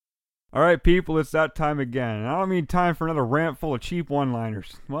All right, people, it's that time again. And I don't mean time for another rant full of cheap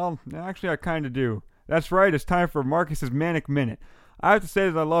one-liners. Well, actually, I kind of do. That's right, it's time for Marcus's Manic Minute. I have to say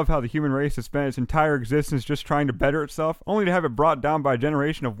that I love how the human race has spent its entire existence just trying to better itself, only to have it brought down by a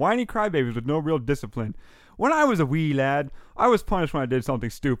generation of whiny crybabies with no real discipline. When I was a wee lad, I was punished when I did something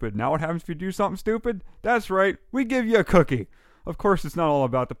stupid. Now what happens if you do something stupid? That's right, we give you a cookie. Of course, it's not all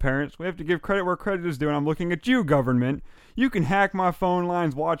about the parents. We have to give credit where credit is due, and I'm looking at you, government. You can hack my phone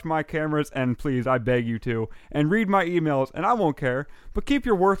lines, watch my cameras, and please, I beg you to, and read my emails, and I won't care, but keep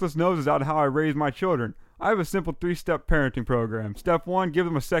your worthless noses out of how I raise my children. I have a simple 3-step parenting program. Step 1, give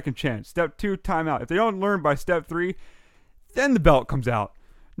them a second chance. Step 2, time out. If they don't learn by step 3, then the belt comes out.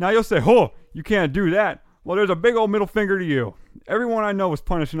 Now you'll say, oh, you can't do that. Well, there's a big old middle finger to you. Everyone I know was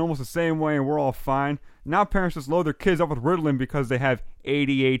punished in almost the same way, and we're all fine. Now parents just load their kids up with Ritalin because they have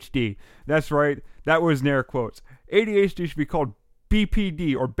ADHD. That's right, that was in air quotes. ADHD should be called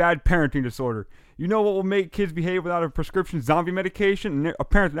BPD, or bad parenting disorder. You know what will make kids behave without a prescription zombie medication? And a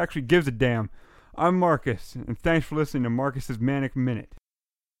parent that actually gives a damn. I'm Marcus, and thanks for listening to Marcus's Manic Minute.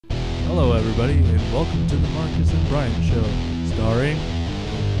 Hello everybody, and welcome to the Marcus and Bryant Show, starring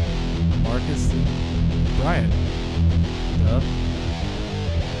Marcus and Bryant.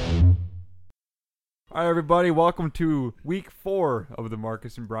 Alright everybody, welcome to week 4 of the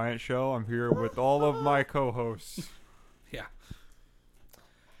Marcus and Bryant Show. I'm here with all of my co-hosts.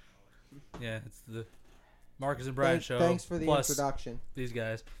 Yeah, it's the Marcus and Bryant Show. Thanks for the plus introduction. These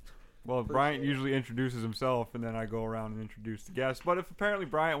guys. Well, Bryant usually introduces himself, and then I go around and introduce the guests. But if apparently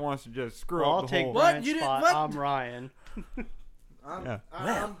Bryant wants to just screw I'll up the take whole... Brian's You did- spot. what? I'm Ryan.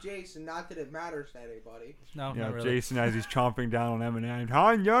 I'm Jason, not that it matters to anybody. No, Yeah, not really. Jason as he's chomping down on M&M.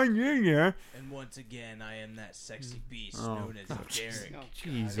 Yeah. And once again, I am that sexy beast Oh. known as Derek.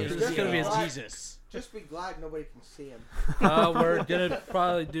 Jesus. It's gonna be as Glad- Jesus. Just be glad nobody can see him. We're gonna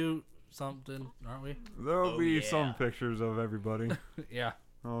probably do something, aren't we? There'll Oh, be yeah. some pictures of everybody. Yeah.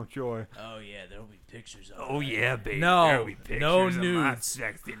 Oh, joy. Oh yeah, there'll be pictures of. Oh, yeah, baby. No, There'll be pictures no of my nudes.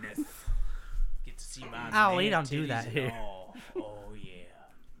 sexiness. Get to see my. Oh, we man don't do titties that and here. all. Oh yeah.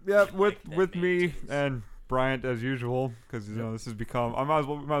 Yep, I with like that with man me titties. and Bryant as usual, because you know this has become. I might as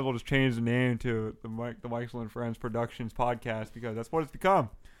well just change the name to the Michael and Friends Productions podcast because that's what it's become.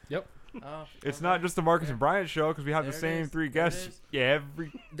 Yep. Oh, It's okay. not just the Marcus and Bryant show because we have There the it same is. 3 There it guests. is. Yeah, every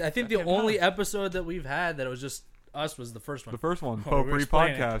I think the only episode that we've had that it was just us was the first one. the first one, Oh, we were Potpourri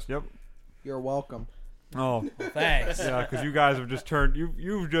explaining it. podcast. Yep. You're welcome. Oh, Thanks. yeah, because you guys have just turned.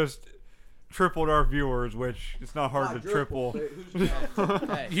 You've just tripled our viewers, which it's not hard to triple.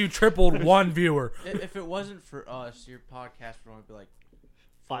 Hey, You tripled one viewer. if it wasn't for us, your podcast would only be like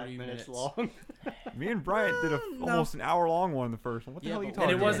 5 40 minutes long. Me and Bryant did almost an hour-long one in the first one. What the Yeah, hell are you but- talking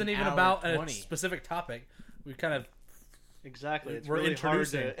And it about? wasn't even Hour about 20. a specific topic. We kind of Exactly. It's We're really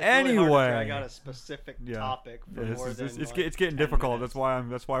introducing. hard to, it's really hard Anyway. to drag out a specific Yeah. topic for Yeah, more than it's like, getting 10 difficult. minutes.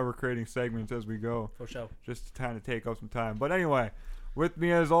 That's why we're creating segments as we go, for show. just to kind of take up some time. But anyway, with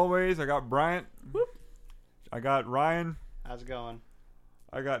me as always, I got Bryant. I got Ryan. How's it going?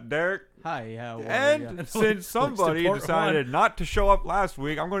 I got Derek. Hi, how are And since somebody Support decided not to show up last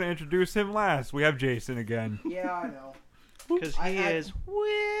week, I'm going to introduce him last. We have Jason again. Yeah, I know. Because I he had- is.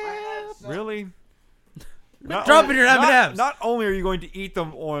 I had some, Really? dropping your M&Ms. Not only are you going to eat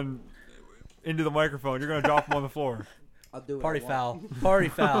them into the microphone, you're going to drop them on the floor. I'll do it. Party foul. Party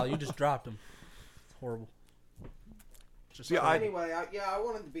foul. You just dropped him. It's horrible. Just See, Anyway, I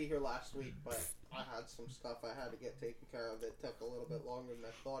wanted to be here last week, but I had some stuff I had to get taken care of that took a little bit longer than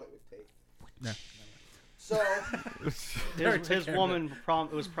I thought it would take. Yeah. So, Derek, take His care of woman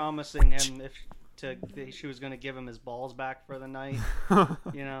was promising him that she was going to give him his balls back for the night.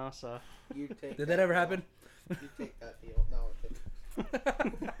 You know, so. you take Did that ever deal. happen? You take that deal. No, it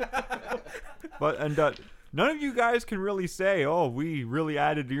didn't. But none of you guys can really say, "Oh, we really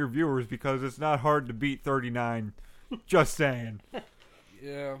added to your viewers," because it's not hard to beat 39. Just saying.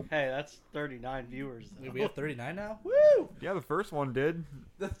 Yeah. Hey, that's 39 viewers. Though. We have 39 now? Woo! Yeah, the first one did.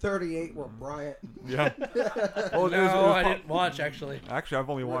 The 38 were Bryant. Yeah. Oh, No, I didn't watch, actually. Actually, I've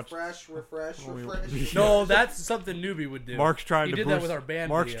only watched. Refresh. No, that's something newbie would do. Mark's trying He to did boost. that with our band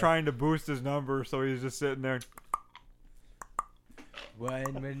Mark's video. trying to boost his number, so he's just sitting there. 1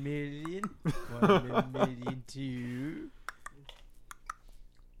 million, 1 million 2.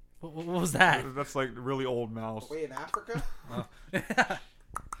 What was that? That's like really old mouse. Are we in Africa?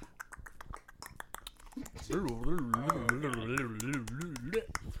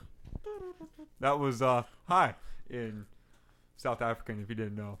 That was hi in South African, if you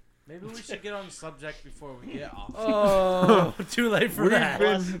didn't know. Maybe we should get on the subject before we get off. Oh, too late for We've that. been-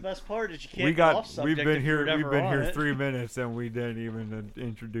 Well, that's the best part is you can't we get off got. subject We've been if here. you're We've never been on here it. 3 minutes, and we didn't even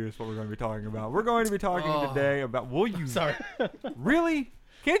introduce what we're going to be talking about. We're going to be talking Oh. today about. Will you? Sorry. Really?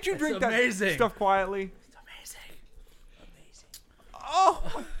 Can't you It's drink amazing. that stuff quietly? It's amazing. Oh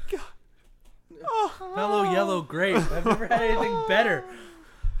my god. Oh. Mellow yellow grape. I've never had anything better.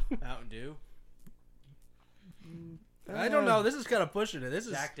 Mountain Dew. I don't know. This is kind of pushing it. This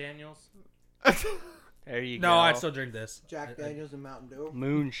is. Jack Daniels. There you go. No, I'd still drink this. Jack Daniels and Mountain Dew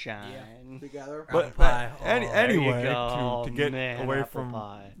Moonshine. together. Apple But pie. any, Oh, There you anyway, go. to get Man, away apple from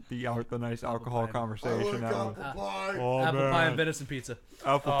pie. the nice alcohol pie. I conversation, like now. apple pie. Oh, Apple man. pie and venison pizza.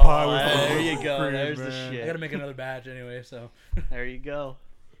 Apple Oh, pie with there the you whipped go. cream, There's the man. shit. I gotta make another batch anyway, so. There you go.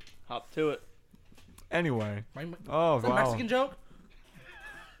 Hop to it. Anyway, Is oh that a wow, Mexican joke?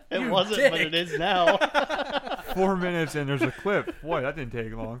 It You wasn't, dick. but it is now. 4 minutes and there's a clip. Boy, that didn't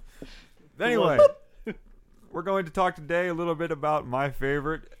take long. Anyway, we're going to talk today a little bit about my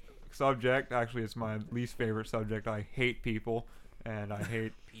favorite subject. Actually, it's my least favorite subject. I hate people, and I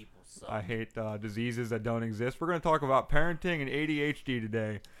hate People suck. I hate diseases that don't exist. We're going to talk about parenting and ADHD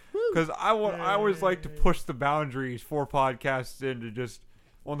today, because I always like to push the boundaries 4 podcasts into just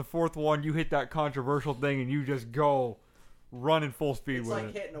on the 4th one you hit that controversial thing and you just go running full speed It's with like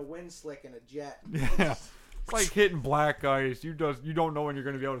it. hitting a wind slick in a jet. Yeah, it's like hitting black ice. You don't know when you're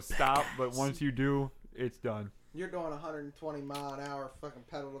going to be able to stop, but once you do, it's done. You're doing 120 mile an hour, fucking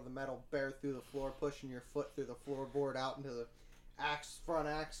pedal to the metal, bare through the floor, pushing your foot through the floorboard out into the front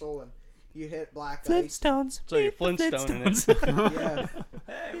axle, and you hit black ice. Flintstones. So you're Flintstoning it. Yeah,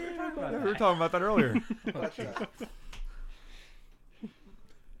 Hey, we were talking about We that. were talking about that earlier. but,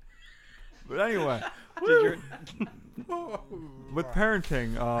 But anyway, Did with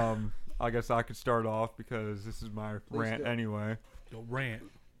parenting, I guess I could start off because this is my rant do. anyway. Yo, rant.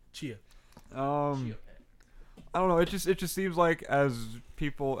 Chia. I don't know. It just seems like as we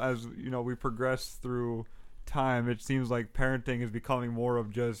progress through time, it seems like parenting is becoming more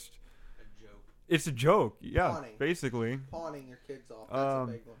of just A joke. it's a joke. Yeah, Pawning. basically. pawning your kids off. That's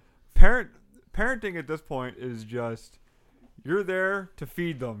a big one. Parenting at this point is just you're there to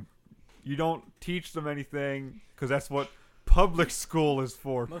feed them. You don't teach them anything because that's what public school is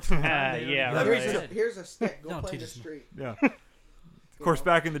for. Most of the time, they don't Yeah, even right. understand. Here's a stick. Go Don't play in teach the us. street. Yeah. Of course,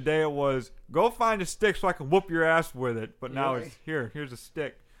 back in the day, it was go find a stick so I can whoop your ass with it. But now Right. it's here's a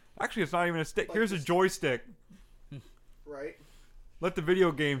stick. Actually, it's not even a stick. Like Here's a this- joystick. Right? Let the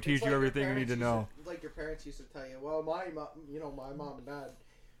video game teach It's you like your everything you need to parents know. like your parents used to tell you, well, my mom and dad,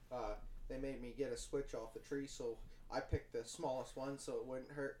 they made me get a switch off the tree, so I picked the smallest one so it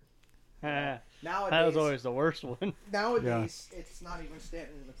wouldn't hurt. that Nowadays, was always the worst one. Nowadays, it's not even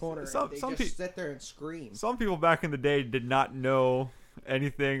standing in the corner. Some they pe- just sit there and scream. Some people back in the day did not know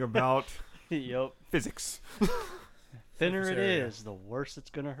anything about Yep. physics. Thinner it Surface area. is, the worse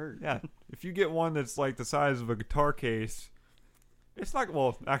it's gonna hurt. Yeah, if you get one that's like the size of a guitar case, it's not.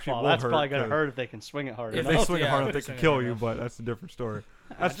 Well, actually, Well, it won't that's hurt. probably gonna 'cause hurt if they can swing it hard If enough. they swing it Yeah, hard if enough, they they can swing it kill hard you. enough. But that's a different story.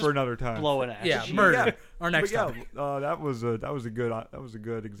 That's just for another time. Blow an axe. Yeah, Jeez. murder. Yeah. Our next But yeah, topic. that was a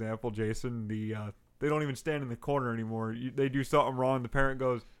good example, Jason. They don't even stand in the corner anymore. They do something wrong. The parent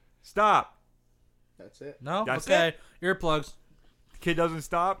goes, "Stop." That's it. No? That's Okay. Earplugs. The kid doesn't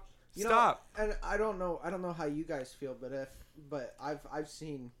stop. You Stop. know, and I don't know how you guys feel, but I've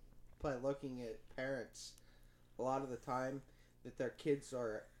seen by looking at parents a lot of the time that their kids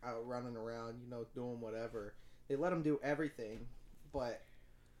are out running around, doing whatever. They let them do everything, but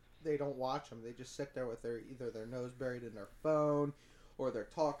they don't watch them. They just sit there with either their nose buried in their phone or they're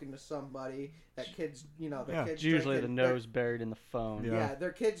talking to somebody. That kid's, Yeah. kids It's usually the drinking- nose buried in the phone. Yeah. Yeah,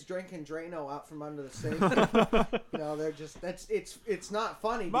 their kids drinking Drano out from under the sink. They're just it's not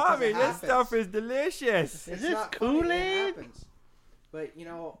funny. because Mommy, it this happens. stuff is delicious. It's Is this not funny, it Kool-Aid? happens. But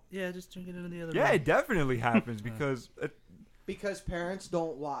Yeah, just drink it into the other Yeah, room. it definitely happens because because parents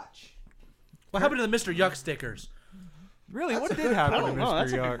don't watch. What happened to the Mr. Yuck stickers? really, That's what a did good happen I to don't know.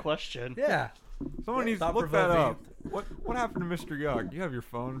 That's Mr. a Yuck? good question. Yeah. Someone needs to Thought look that up. provoking. What happened to Mr. Yuck? You have your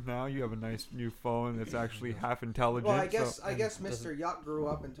phone now. You have a nice new phone that's actually half intelligent. Well, I guess so- Mr. Yuck grew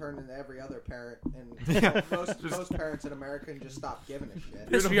up and turned into every other parent, and Yeah. most parents in America just stopped giving a shit.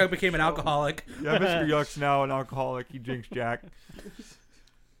 Mr. Yuck became an alcoholic. yeah, Mr. Yuck's now an alcoholic. He drinks Jack.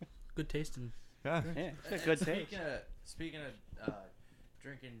 Good taste in. Yeah. Yeah, it's a good taste. Speaking of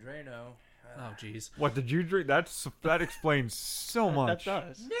drinking Drano. Oh, jeez. What did you drink? That explains so That much.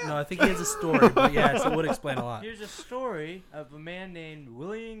 does. No, I think he has a story, but yes, it would explain a lot. Here's a story of a man named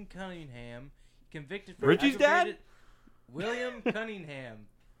William Cunningham, convicted for Richie's dad? aggravated- William Cunningham.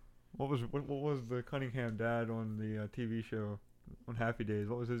 What was the Cunningham dad on the TV show? on Happy Days?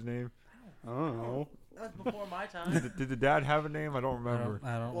 What was his name? Oh. That was before my time. Did the dad have a name? I don't remember.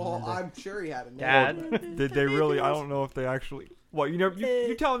 I don't Well, remember. I'm sure he had a name. Dad. Did they really? I don't know if they actually. What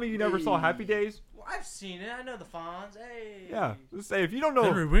you telling me you never saw Happy Days? Well, I've seen it. I know the Fonz. Hey. Yeah. Let's say if you don't know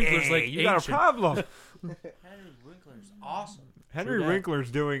Henry Winkler's hey, like you got a ancient. problem. Henry Winkler's awesome. Henry True that.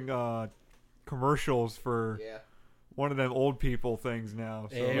 Winkler's doing commercials for Yeah. one of them old people things now.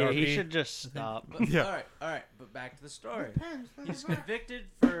 So Yeah, Yeah, he RP. should just stop. But, Yeah. All right. But back to the story. Depends. He's convicted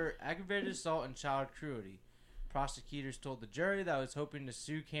for aggravated assault and child cruelty. Prosecutors told the jury that was hoping to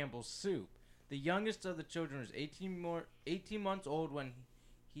sue Campbell's Soup. The youngest of the children was 18 months old when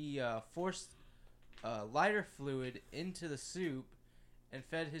he forced lighter fluid into the soup and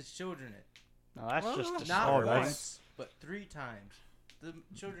fed his children it. No, that's just Not disturbing. once, but 3 times. The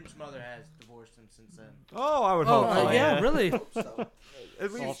children's mother has divorced him since then. Oh, I would Oh, hope so. yeah, really? Hope so.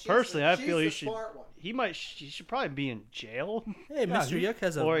 At least Well, She's personally, I she's feel the he should. smart one. He should probably be in jail, Hey, Yeah, Mr. Yuck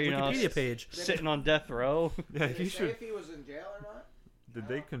has a or, you know, Wikipedia page. sitting on death row. yeah, Did he they say should. if he was in jail or not? Did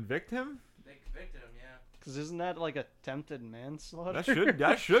they convict him? They convicted him, yeah. Because isn't that like attempted manslaughter?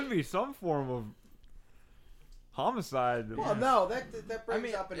 That should be some form of homicide. Well, no, that brings I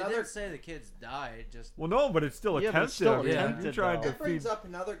mean, up it another. didn't say the kids died. It just Well, no, but it's still Yeah, but attempted. it's still I mean, attempted, you tried though. to That brings feed. up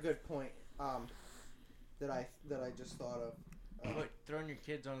another good point that I just thought of. what, throwing your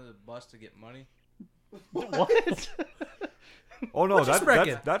kids under the bus to get money. What? Oh no, What's this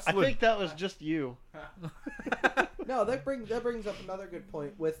reckon? that's I think that was just you. No, that brings up another good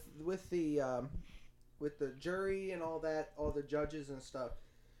point with the jury and all that, all the judges and stuff.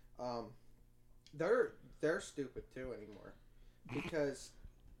 They're stupid too anymore, because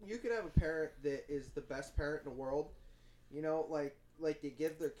you could have a parent that is the best parent in the world, you know, like they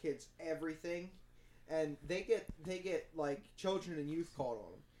give their kids everything, and they get like children and youth called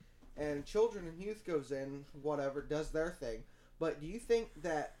on them, and children and youth goes in, whatever, does their thing. But do you think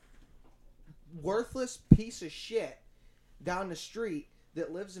that worthless piece of shit down the street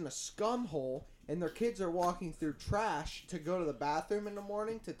that lives in a scum hole and their kids are walking through trash to go to the bathroom in the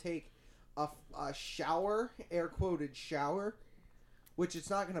morning to take a shower, air quoted shower, which it's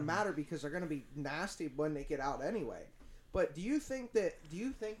not going to matter because they're going to be nasty when they get out anyway. But do you think that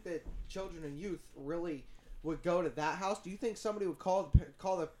children and youth really would go to that house? Do you think somebody would call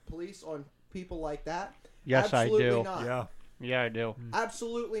the police on people like that? Yes, Absolutely I do. Not. yeah. Yeah, I do.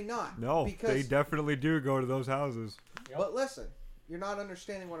 Absolutely not. No, because they definitely do go to those houses. But listen, you're not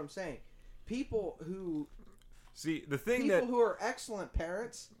understanding what I'm saying. People who See, the thing who are excellent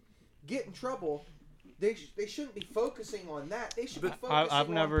parents get in trouble. They shouldn't be focusing on that. They should be focusing I've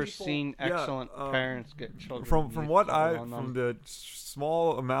on never people. seen Yeah, excellent parents get children. from what called on from them. the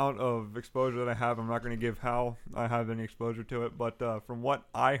small amount of exposure that I have, I'm not going to give how I have any exposure to it, but from what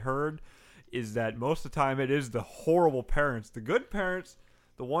I heard, is that most of the time it is the horrible parents. The good parents,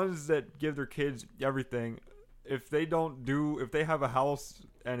 the ones that give their kids everything, if they have a house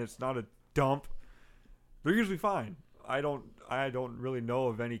and it's not a dump, they're usually fine. I don't really know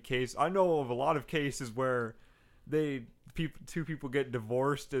of any case. I know of a lot of cases where two people get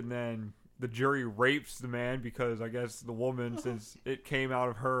divorced and then the jury rapes the man because I guess the woman, since it came out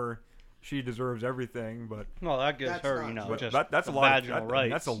of her, she deserves everything. But Well, that gives That's her, not you know, true. just that's a the lot vaginal of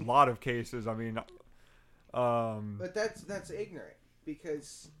rights. that's a lot of cases. I mean, But that's ignorant,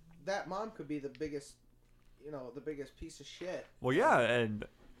 because that mom could be the biggest piece of shit. well, yeah, and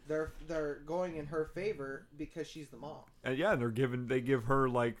They're going in her favor because she's the mom. yeah, they give her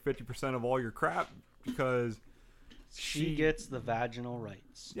like 50% of all your crap because she gets the vaginal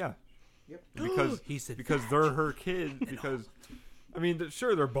rights. yeah. Yep. Because He said because they're her kids. Because I mean,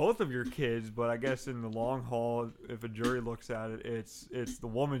 sure, they're both of your kids, but I guess in the long haul, if a jury looks at it, it's the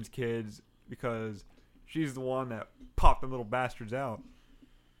woman's kids because she's the one that popped the little bastards out.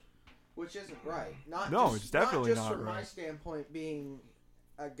 Which isn't right. Not No, just, it's definitely not just not from my right. standpoint being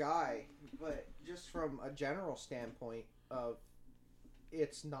a guy, but just from a general standpoint of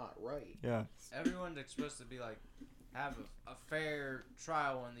it's not right. Yeah. Everyone's supposed to be like have a fair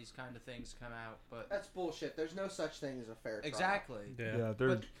trial when these kind of things come out, but That's bullshit. There's no such thing as a fair trial. exactly. Yeah. They're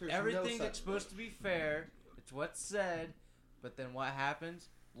But There's no everything such that's supposed to be fair, it's what's said, but then what happens?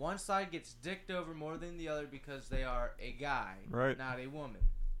 One side gets dicked over more than the other because they are a guy, Right. not a woman.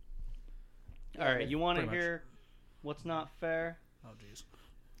 All right, you want to pretty much. hear what's not fair? Oh, jeez.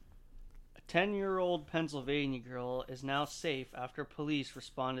 A 10-year-old Pennsylvania girl is now safe after police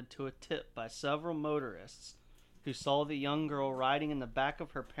responded to a tip by several motorists who saw the young girl riding in the back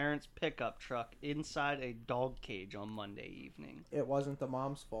of her parents' pickup truck inside a dog cage on Monday evening. It wasn't the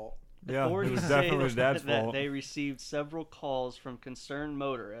mom's fault. Yeah, it Authorities was say definitely his dad's that fault. they received several calls from concerned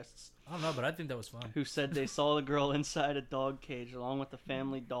motorists I don't know, but I think that was fun. who said they saw the girl inside a dog cage along with the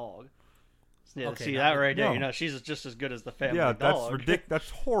family dog. Yeah, Okay, see now- that right there? no. You know, she's just as good as the family Yeah, that's dog. ridiculous. That's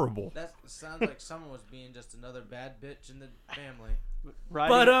horrible. That sounds like someone was being just another bad bitch in the family.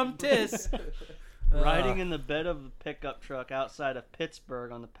 Riding, tis. riding in the bed of the pickup truck outside of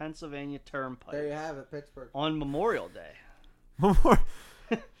Pittsburgh on the Pennsylvania Turnpike There you have it, Pittsburgh. on Memorial Day.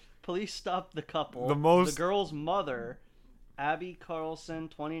 Police stopped the couple, the girl's mother, Abby Carlson,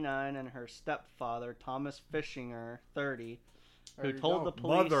 29, and her stepfather, Thomas Fishinger, 30, who There you told go. the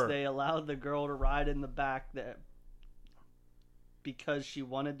police Mother. they allowed the girl to ride in the back because she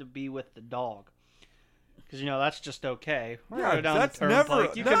wanted to be with the dog. Because, you know, that's just okay. We're Yeah, gonna go down that's the turnpike.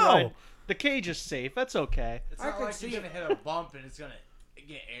 never- You no. can ride. The cage is safe. That's okay. It's I not could like see you're gonna hit a bump and it's gonna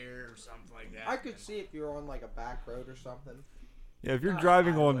get air or something like that. I could see if you were on like a back road or something. Yeah, if you're Not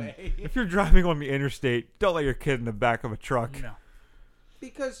driving on highway. if you're driving on the interstate, don't let your kid in the back of a truck. No.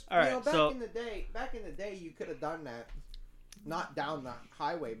 Because All right, you know, so- back in the day, you could have done that, not down the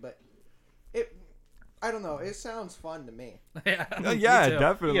highway, but I don't know. It sounds fun to me. Yeah, Yeah, me too.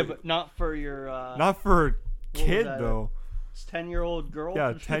 definitely. Yeah, but not for your not for a was kid that? though. 10-year-old girl.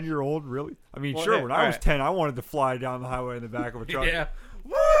 Yeah, 10-year-old, really? I mean, Well, sure. hey, When I was alright. 10, I wanted to fly down the highway in the back of a truck. Yeah.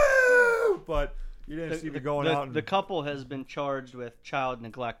 Woo! But you didn't see me going out. And, The couple has been charged with child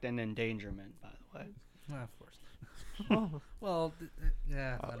neglect and endangerment, by the way. Well, of course. Well,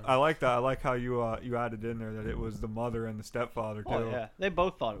 yeah. I don't know. I like that. I like how you added in there that it was the mother and the stepfather too. Oh yeah, they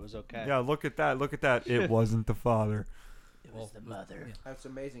both thought it was okay. Yeah, look at that. Look at that. It wasn't the father. It was the mother. That's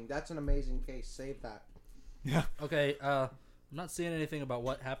amazing. That's an amazing case. Save that. Yeah. Okay, I'm not seeing anything about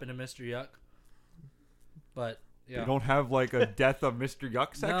what happened to Mr. Yuck, but yeah. You don't have like a death of Mr.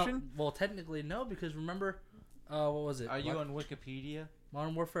 Yuck section? No, well, technically no, because remember, what was it? Are you on Wikipedia?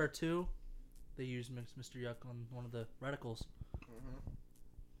 Modern Warfare 2? They used Mr. Yuck on one of the reticles.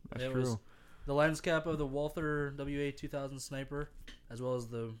 That's It true. was the lens cap of the Walther WA-2000 sniper, as well as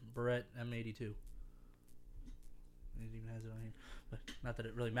the Barrett M82. It even has it on here. But not that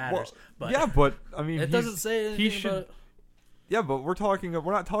it really matters. But yeah, but I mean, it doesn't say anything he should. about it. Yeah, but we're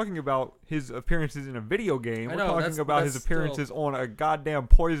not talking about his appearances in a video game. I We're know, talking that's- about that's his appearances on a goddamn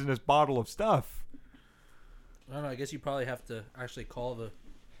poisonous bottle of stuff. I don't know. I guess you probably have to actually call the.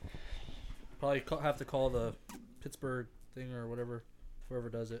 Have to call the Pittsburgh thing or whatever, whoever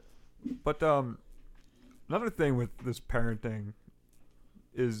does it. But another thing with this parenting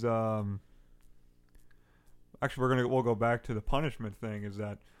is actually we'll go back to the punishment thing. Is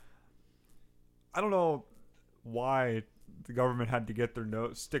that I don't know why the government had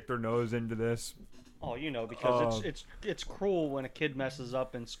to stick their nose into this. Oh, you know, because it's cruel when a kid messes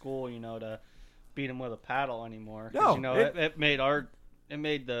up in school, you know, to beat him with a paddle anymore. 'Cause, No, you know, it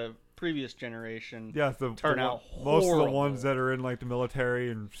made the previous generation Yeah, turn out most of the horrible. ones that are in like the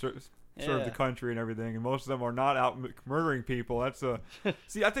military and serve Yeah. the country and everything, and most of them are not out murdering people. That's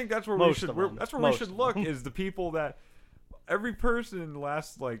see, I think that's where Most of them. that's where Most we should of look them. is the people that every person in the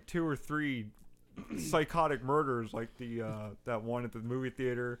last like 2 or 3 psychotic murders, like the that one at the movie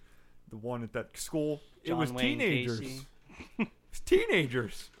theater, the one at that school. It John was Wayne teenagers. Gacy. It's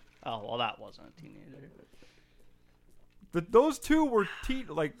teenagers. Oh, well, that wasn't a teenager. But those two were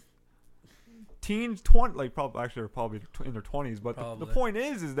teens, 20, like probably actually they're probably in their 20s. But the Probably. point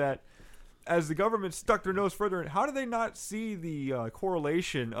is that as the government stuck their nose further in, how do they not see the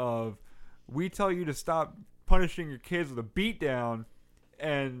correlation of we tell you to stop punishing your kids with a beatdown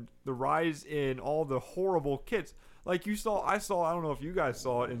and the rise in all the horrible kids? Like I don't know if you guys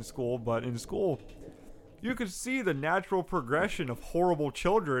saw it in school, but in school you could see the natural progression of horrible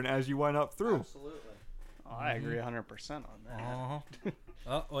children as you went up through. Absolutely. Oh, I agree 100% on that. Uh-huh.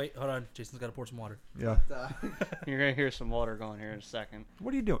 Oh, wait, hold on. Jason's got to pour some water. Yeah. You're gonna hear some water going here in a second.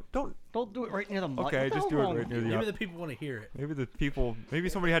 What are you doing? Don't. Don't do it right near the mic. Okay, What the just hell do it wrong right with near you? the. Maybe the people want to hear it. Maybe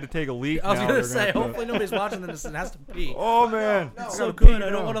somebody had to take a leak. I was now, going to they're say, have to- hopefully nobody's watching this and has to pee. Oh man, No, It's no. so Gotta good. pee I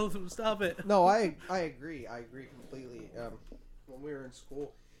don't now. want to stop it. No, I agree. I agree completely. When we were in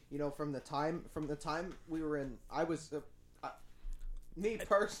school, you know, from the time we were in, I was, me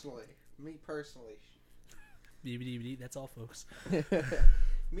personally, BBD, that's all, folks.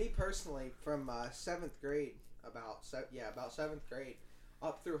 me personally, from 7th grade, about 7th grade,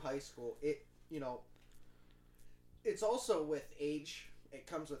 up through high school, it's also with age. It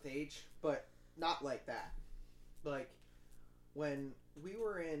comes with age, but not like that. Like when we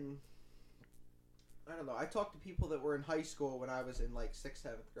were in, I don't know. I talked to people that were in high school when I was in like 6th,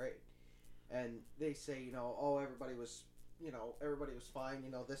 7th grade, and they say, everybody was fine,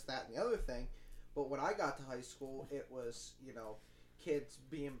 this, that, and the other thing. But when I got to high school, it was, kids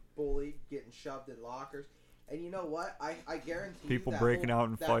being bullied, getting shoved in lockers. And you know what? I guarantee People you that breaking out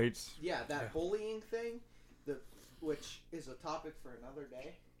in fights. Yeah, that bullying thing, which is a topic for another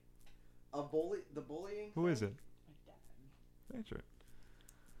day. The bullying. Who thing, is it? That's right.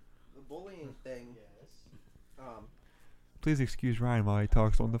 The bullying thing. Yes. Please excuse Ryan while he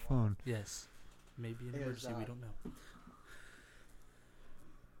talks on the phone. Yes. Maybe an emergency. We don't know.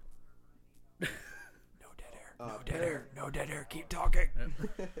 No dead air. No dead air. No dead air. Keep talking.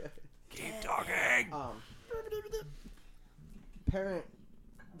 Keep talking.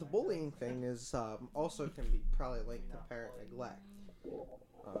 The bullying thing is also can be probably linked to parent neglect.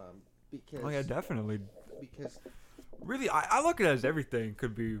 Because Oh yeah, definitely. because Really, I look at it as everything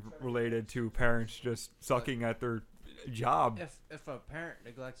could be related to parents just sucking at their job. If a parent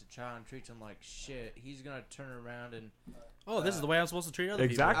neglects a child and treats him like shit, he's gonna turn around and Oh, this is the way I'm supposed to treat other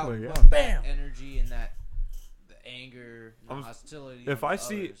Exactly. people. Yeah. Bam! that energy and the anger, the hostility. If on I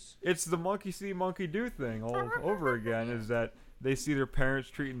see, others. it's the monkey see, monkey do thing all over again. Is that they see their parents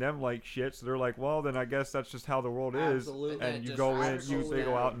treating them like shit, so they're like, well, then I guess that's just how the world is. Absolutely. And you Just go in, absolutely. they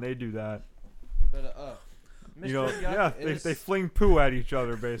go out and they do that. But Mr. You know, Yuck yeah, is, they fling poo at each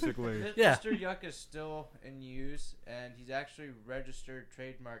other basically. Yeah. Mr. Yuck is still in use, and he's actually registered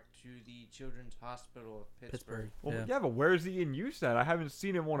trademark to the Children's Hospital of Pittsburgh. Well, Yeah. yeah, but where's he in use at? I haven't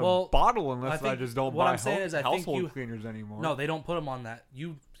seen him on a Well, bottle unless I think just don't what buy I'm saying is I think household you- cleaners anymore. No, they don't put them on that.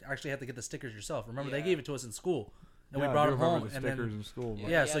 You actually have to get the stickers yourself. Remember, they Yeah. gave it to us in school, and Yeah, we I brought do them remember home. the And stickers then, in school. but-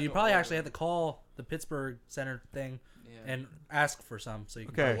 yeah, you so have you to probably order actually have to call the Pittsburgh Center thing Yeah. and ask for some, so you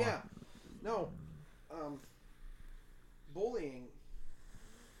can. Okay. buy one. yeah, no,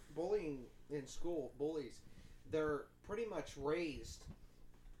 bullying in school, bullies, they're pretty much raised.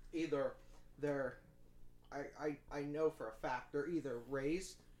 Either I know for a fact they're either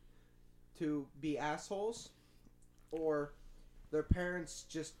raised to be assholes, or their parents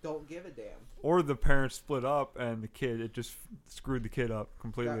just don't give a damn. Or the parents split up and it just screwed the kid up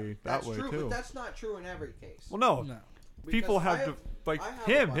completely that That's way true, too. but that's not true in every case. Well, no. No. People Because have to, like I have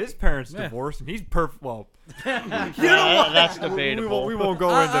him, a his buddy- parents Yeah. divorced and he's perfect. Well, That's we debatable. won't go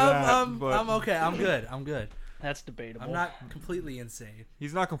into that. But I'm okay. I'm good. I'm good. That's debatable. I'm not completely insane.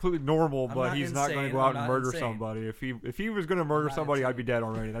 he's not completely normal, I'm but not he's not going to insane, go out I'm and not murder insane. somebody. If he was going to murder not somebody, I'd insane. be dead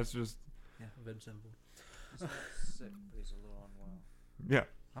already. That's just Yeah, very simple. He's not sick, but he's a little unwell. yeah.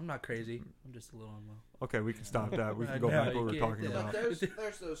 I'm not crazy. I'm just a little unwell. Okay, we can stop that. We I can go know, back to what we you were can't talking do about. But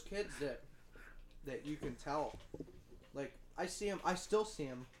there's those kids that you can tell. Like I still see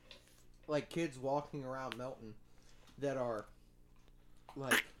them, like kids walking around Milton, that are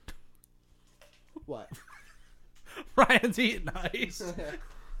like what? Ryan's eating ice.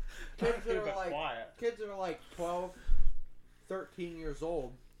 kids that are like 12, 13 years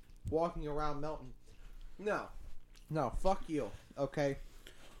old, walking around Milton. No, fuck you, okay?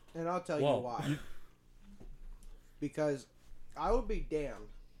 And I'll tell Whoa. you why. Because I would be damned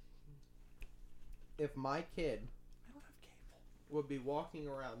if my kid would be walking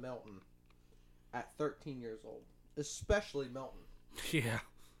around Milton at 13 years old, especially Milton, Yeah.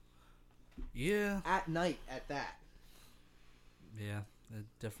 Yeah. at night at that. Yeah. It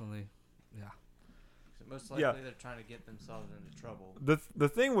definitely. Yeah. So most likely Yeah. they're trying to get themselves into trouble. The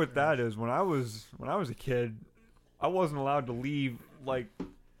thing with that is when I was a kid, I wasn't allowed to leave like The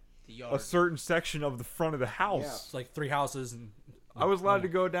a yard. certain section of the front of the house. It's like 3 houses and. I was allowed to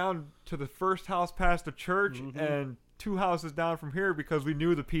go down to the first house past the church Mm-hmm. and 2 houses down from here because we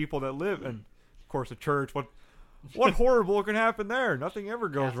knew the people that live. And of course, the church. What horrible can happen there? Nothing ever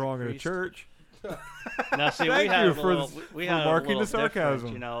goes Catholic wong in a priest. church. Now, see, Thank we had you a for little, the- we for had marking a little the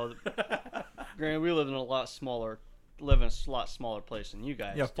sarcasm. different, you know. Granted, we live in a lot smaller place than you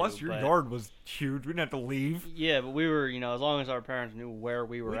guys. Yeah. Plus, do, your but- yard was huge. We didn't have to leave. Yeah, but we were, as long as our parents knew where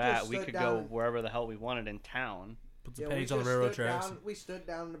we were We at, just we stood could down go and- wherever the hell we wanted in town. Put some Yeah, pennies we on the just railroad stood tracks. down- We stood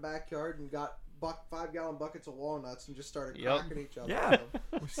down in the backyard and got 5-gallon buckets of walnuts and just started Yep. cracking each other. Yeah. with them.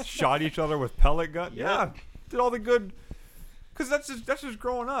 We shot each other with pellet gun. Yep. Yeah. Did all the good. Because that's just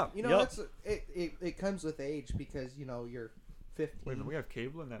growing up. You know, Yep. that's it comes with age because you're 15. Wait a minute, we have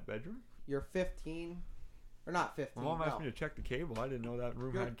cable in that bedroom? You're 15, or not 15. My mom asked no. me to check the cable. I didn't know that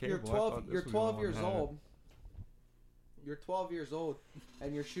room You're, had cable. you're I 12. thought this You're was 12 the one years that had it. old. You're 12 years old,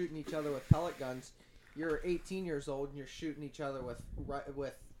 and you're shooting each other with pellet guns. You're 18 years old, and you're shooting each other with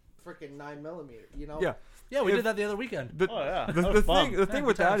freaking 9mm. You know? Yeah. Yeah, we If- did that the other weekend. The, Oh, yeah. the, That the was fun. thing, the thing Yeah,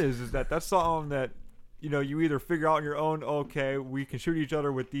 with good that times. is that that's something that you either figure out on your own. Okay, we can shoot each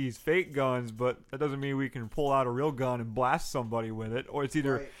other with these fake guns, but that doesn't mean we can pull out a real gun and blast somebody with it. Or it's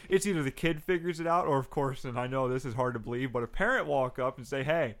either Right. the kid figures it out, or of course, and I know this is hard to believe, but a parent walk up and say,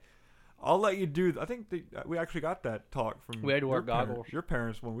 "Hey, I'll let you do. I think we actually got that talk from. We had to wear your parents- goggles. Your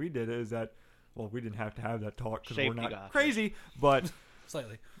parents when we did it is that. Well, we didn't have to have that talk because we're Safety not goggles. crazy. But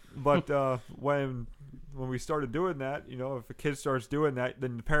Slightly. when we started doing that, if a kid starts doing that,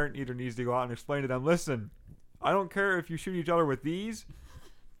 then the parent either needs to go out and explain to them, listen, I don't care if you shoot each other with these.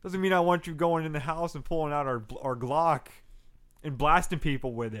 Doesn't mean I want you going in the house and pulling out our Glock and blasting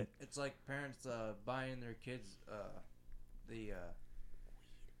people with it. It's like parents buying their kids the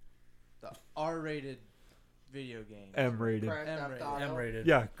R-rated video games. M-rated. Grand Theft Auto. M-rated.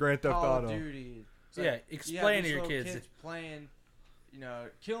 Yeah, Grand Theft Call Auto. of Duty. It's Yeah, like, explain to these your little kids. playing,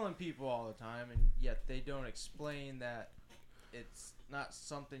 killing people all the time, and yet they don't explain that it's not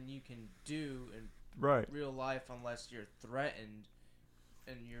something you can do in Right. real life unless you're threatened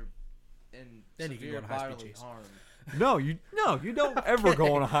and you're in Then you can go severe on a high-speed bodily chase. harm. No, you don't ever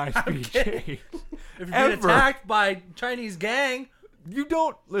go on a high-speed kidding. chase. If you're Ever. being attacked by Chinese gang, You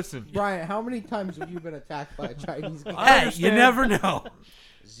don't listen. Brian, how many times have you been attacked by a Chinese guy? I hey, you understand. never know.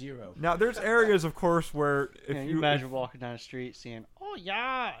 0. Now, there's areas, of course, where if Yeah, you you imagine walking down the street seeing, oh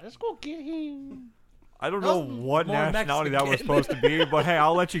yeah, let's go get him. I don't know what more nationality that was Mexican. supposed to be, but hey,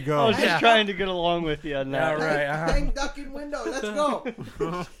 I'll let you I go. was Yeah. just trying to get along with you on that. Yeah, right. Uh-huh. Hang ducking window. Let's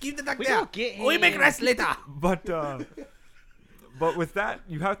go. Keep the duck We there. go get him. We make rice later. But with that,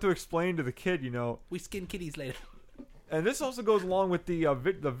 you have to explain to the kid, We skin kitties later. and this also goes along with the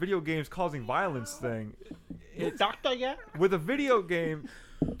video games causing violence thing. Doctor, yeah. With a video game,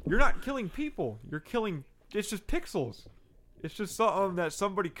 you're not killing people. It's just pixels. It's just something that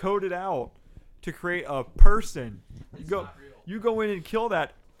somebody coded out to create a person. You go in and kill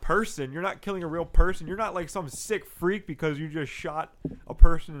that person. You're not killing a real person. You're not like some sick freak because you just shot a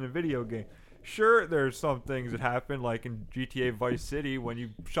person in a video game. Sure, there's some things that happen, like in GTA Vice City, when you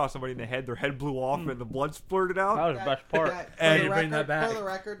shot somebody in the head, their head blew off and the blood splurted That out. was the best part. And- For the bring that record- back. For the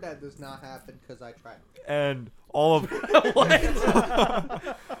record, that does not happen because I tried. And all of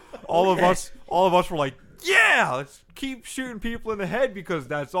us were like, yeah, let's keep shooting people in the head because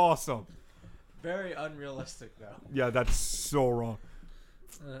that's awesome. Very unrealistic, though. Yeah, that's so wrong.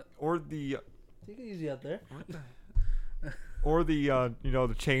 Or Take it easy out there.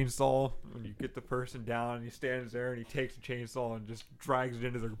 the chainsaw, when you get the person down and he stands there and he takes the chainsaw and just drags it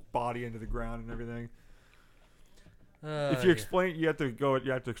into their body into the ground and everything. If you explain, you have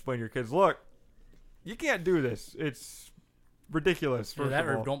to explain to your kids, look, you can't do this. It's ridiculous. Or First that, of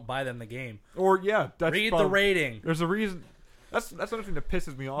or all. don't buy them the game. Or yeah, that's Read the probably- rating. There's a reason. That's another thing that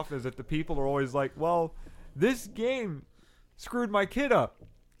pisses me off is that the people are always like, well, this game screwed my kid up.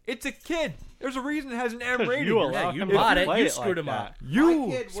 It's a kid. There's a reason it has an M 'Cause rating. you Yeah, allowed you him to bought it. play You like screwed him that. up. You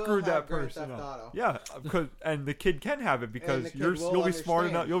My kid will screwed have that Grand person Theft up. Auto. Yeah, and the kid can have it because the kid you'll will be smart understand.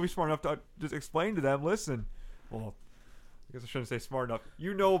 enough. You'll be smart enough to just explain to them. Listen, well, I guess I shouldn't say smart enough.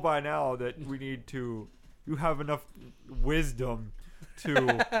 You know by now that we need to. You have enough wisdom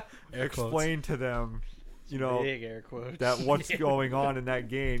to Air explain to them. Big air quotes. That what's going on in that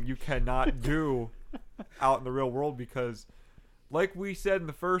game you cannot do out in the real world because, like we said in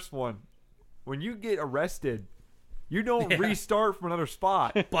the first one, when you get arrested, you don't Yeah. restart from another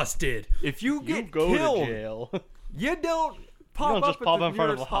spot. Busted. If you You get go killed, to jail. you don't You pop don't up just at pop the in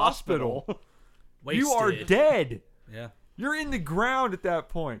front of a nearest hospital. You are Wasted. dead. Yeah. You're in the ground at that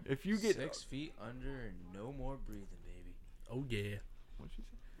point. If you get 6 feet under and no more breathing, baby. Oh yeah. What'd she say?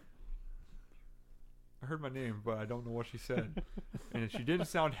 I heard my name, but I don't know what she said, and she didn't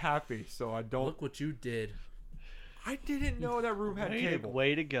sound happy. So I don't. Look what you did. I didn't know that room had cable.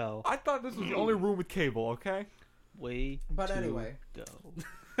 Way to go. I thought this was the only room with cable, okay? Way But to anyway. go.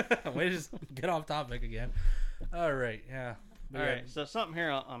 Way to just get off topic again. All right. Yeah. All right, so something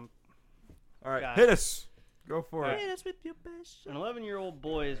here. All right, Got hit us. Go for All it. right. Hit us with your best An 11-year-old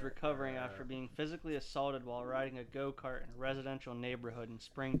boy is recovering after being physically assaulted while riding a go-kart in a residential neighborhood in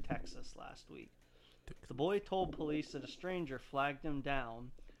Spring, Texas last week. The boy told police that a stranger flagged him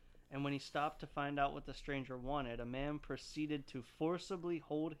down, and when he stopped to find out what the stranger wanted, a man proceeded to forcibly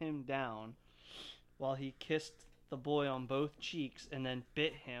hold him down while he kissed the boy on both cheeks and then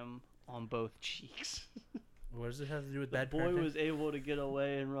bit him on both cheeks. What does it have to do with The bad boy parenting? was able to get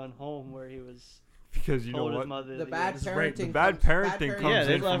away and run home where he was Because you know told his what? mother The that bad he was right. parenting. The bad parenting comes Yeah,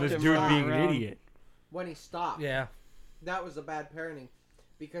 they in from left this him dude running being an around. idiot. When he stopped. Yeah. That was the bad parenting.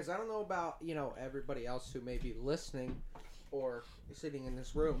 Because I don't know about, everybody else who may be listening or sitting in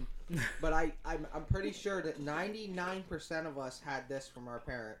this room, but I'm pretty sure that 99% of us had this from our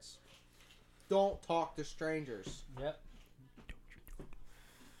parents. Don't talk to strangers. Yep.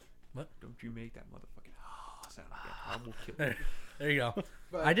 Don't you make that motherfucking sound again. I will kill you. There you go.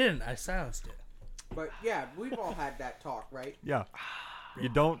 But, I didn't. I silenced it. But yeah, we've all had that talk, right? Yeah. You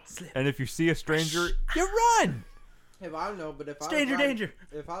don't. And if you see a stranger, you run. If I don't know, but if Stranger I was riding, danger.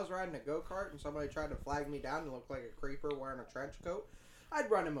 If I was riding a go-kart and somebody tried to flag me down and look like a creeper wearing a trench coat,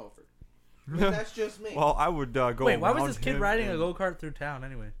 I'd run him over. I mean, that's just me. Well, I would go. Wait, why was around this kid him riding a and- go-kart through town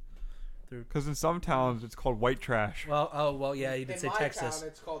anyway? Because in some towns it's called white trash. Well, yeah, you did in say my Texas. town,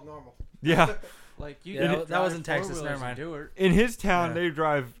 it's called normal. Yeah. Like you Yeah, can that was in drive Texas, four-wheelers never and mind. do it. In his town, Yeah. they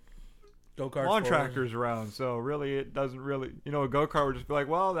drive Go-karts. lawn forward. tractors around. So really, it doesn't really. A go-kart would just be like,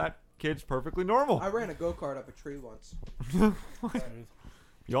 well, that kid's perfectly normal. I ran a go-kart up a tree once.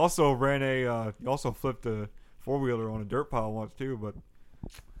 You also you also flipped a four-wheeler on a dirt pile once too, but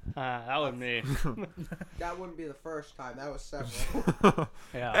That was me. That wouldn't be the first time. That was several.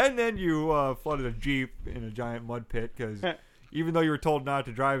 Yeah. and then you flooded a Jeep in a giant mud pit because even though you were told not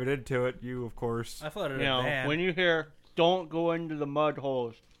to drive it into it, you of course. I flooded You a know, van. when you hear "don't go into the mud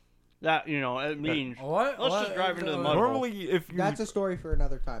holes," that it means What? let's What? just drive into the mud hole. Normally, That's a story for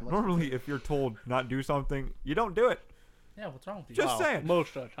another time. if you're told not do something, you don't do it. Yeah, what's wrong with you? Just saying.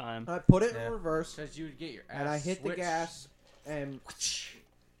 Most of the time. I put it Yeah. in reverse, Because you would get your ass and I hit the switched. gas, and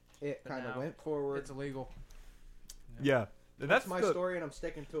it But kind of now went forward. It's illegal. Yeah, and That's my story, and I'm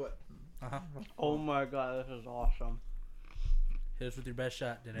sticking to it. Oh my god, this is awesome. Hit us with your best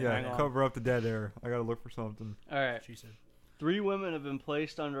shot, didn't Yeah, Hang on. cover up the dead air. I gotta look for something. All right. She said. 3 women have been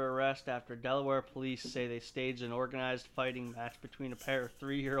placed under arrest after Delaware police say they staged an organized fighting match between a pair of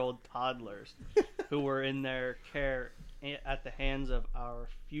 3-year-old toddlers who were in their care at the hands of our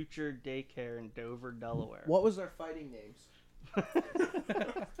future daycare in Dover, Delaware. What was their fighting names?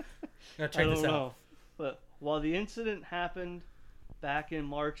 Gotta I check this don't out. know. But while the incident happened back in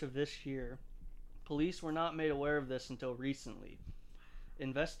March of this year, police were not made aware of this until recently.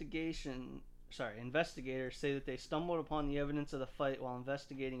 Investigators say that they stumbled upon the evidence of the fight while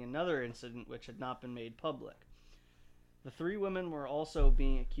investigating another incident which had not been made public. The 3 women were also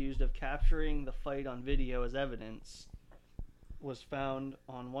being accused of capturing the fight on video as evidence was found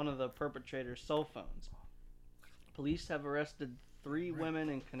on one of the perpetrator's cell phones. Police have arrested 3 women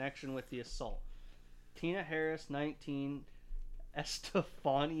in connection with the assault. Tina Harris, 19,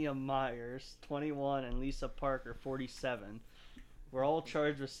 Estefania Myers, 21, and Lisa Parker, 47. Were all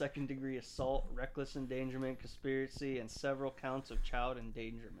charged with second-degree assault, reckless endangerment, conspiracy, and several counts of child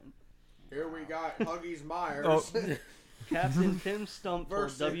endangerment. Here we got Huggies Myers. Oh. Captain Tim Stump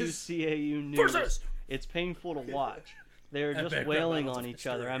told Versus. WCAU News, Versus. "It's painful to watch. They are just Epic wailing battles on of each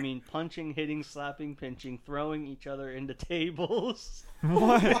other. history. I mean, punching, hitting, slapping, pinching, throwing each other into tables."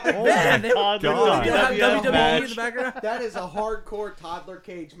 What? Oh Man, my they- God. God. Did they have WWF WWE match. in the background? That is a hardcore toddler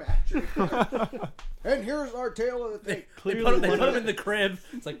cage match. And here's our tale of the tape. They Clearly, put one him of, in the crib.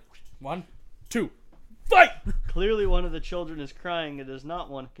 It's like 1, 2, fight! clearly one of the children is crying and does not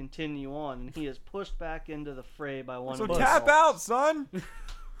want to continue on, and he is pushed back into the fray by one So of the tap assaults. out, son.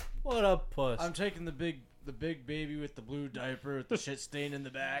 What a puss. I'm taking the big baby with the blue diaper with the shit stain in the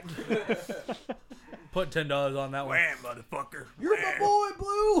back. Put $10 on that one. motherfucker. You're my boy,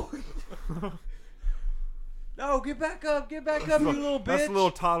 Blue. No, get back up, you little bitch. That's the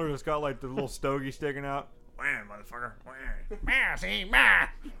little toddler that's got like the little stogie sticking out. Wham, motherfucker. Wham. See, ma.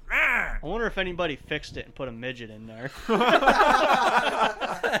 I wonder if anybody fixed it and put a midget in there.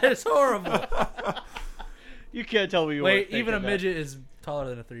 It's horrible. You can't tell me you Wait, weren't even a thinking that. midget is taller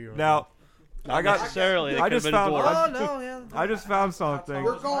than a 3-year-old. Now, Not I got. necessarily. They I could have just been found- dwarfed. Oh no, yeah. I just found something.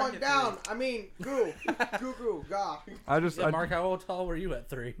 We're going down. I mean, goo, gah. Yeah, Mark, how tall were you at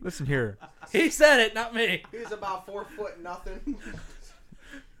 3? Listen here. He said it, not me. He's about 4 foot nothing.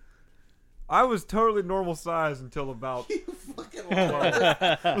 I was totally normal size until about You fucking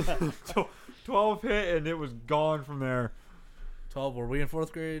lord. 12 hit, and it was gone from there. 12. Were we in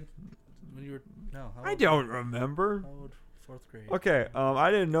 4th grade? When you were no? How I old- don't remember. How old? 4th grade. Okay, I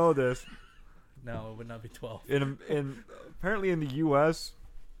didn't know this. No, it would not be 12. In apparently in the U.S.,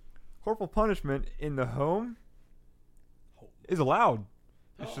 corporal punishment in the home is allowed.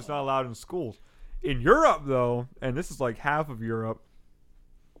 It's just not allowed in schools. In Europe, though, and this is like half of Europe,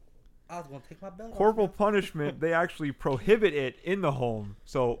 I was gonna take my belt. corporal punishment, they actually prohibit it in the home.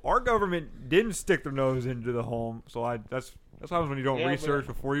 So our government didn't stick their nose into the home. So that's what happens when you don't Yeah, but- research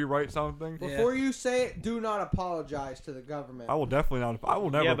before you write something. Before you say it, do not apologize to the government. I will definitely not. I will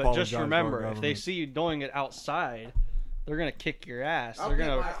never Yeah, but apologize just to our remember, if they government. see you doing it outside, they're gonna kick your ass. I'll They're get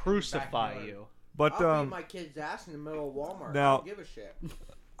gonna my crucify backyard. you. But I'll beat my kid's ass in the middle of Walmart. Now- I don't give a shit.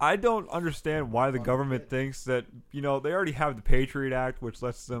 I don't understand why the government thinks that, they already have the Patriot Act, which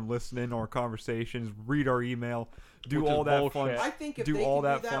lets them listen in our conversations, read our email, do Which is all that bullshit. fun I think if do they all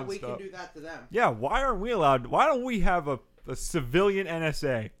can that do fun that, we stuff. can do that to them. Yeah, why aren't we allowed? Why don't we have a civilian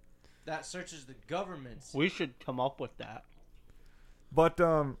NSA? That searches the government's. We should come up with that. But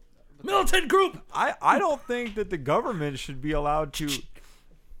Militant group. I don't think that the government should be allowed to.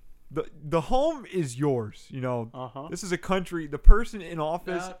 The home is yours. You know, this is a country. The person in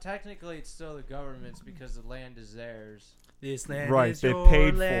office. No, technically, it's still the government's because the land is theirs. This land Right, is they your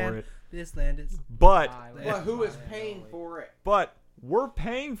paid land. for it. This land is. But My land, But who is my paying only. for it? but we're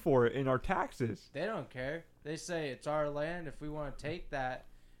paying for it in our taxes. They don't care. They say it's our land. If we want to take that,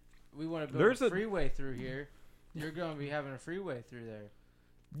 we want to build There's a a- freeway through here. You're going to be having a freeway through there.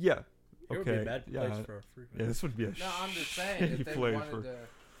 Yeah. It would be a bad place for a freeway. Yeah, this would be a No, I'm just saying shitty if they place wanted for. to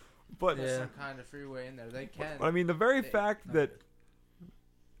But put Yeah. some kind of freeway in there, they can. I mean, the very They- fact that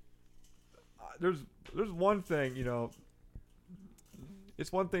there's one thing, you know,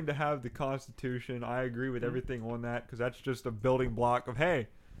 it's one thing to have the Constitution. I agree with everything on that because that's just a building block of hey,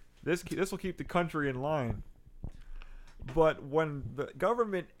 this will keep the country in line. But when the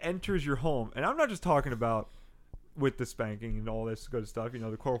government enters your home, and I'm not just talking about with the spanking and all this good stuff, you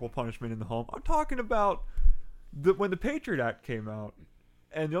know, the corporal punishment in the home. I'm talking about when the Patriot Act came out.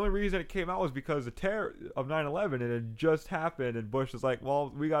 And the only reason it came out was because the terror of 9/11. It had just happened, and Bush was like, well,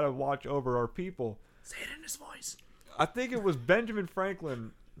 we got to watch over our people. Say it in his voice. I think it was Benjamin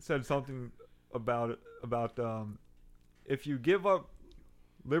Franklin said something about if you give up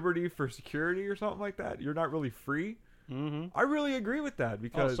liberty for security or something like that, you're not really free. Mm-hmm. I really agree with that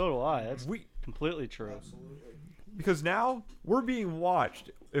because So do I. That's we completely true. Absolutely. because now we're being watched.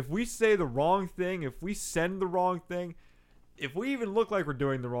 If we say the wrong thing, if we send the wrong thing, if we even look like we're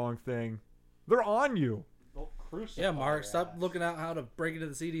doing the wrong thing, they're on you. Yeah, Mark, stop looking out how to break into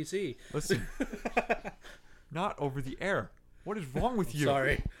the CDC. Listen, not over the air. What is wrong with you?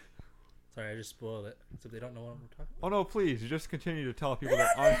 Sorry, I just spoiled it. So they don't know what I'm talking Oh no, please, just continue to tell people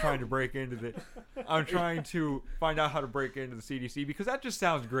that I'm trying to break into the. I'm trying to find out how to break into the CDC because that just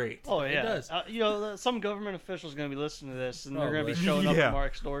sounds great. Oh yeah, does. You know, some government official's going to be listening to this, and they're Oh, going to be boy. showing up Yeah. at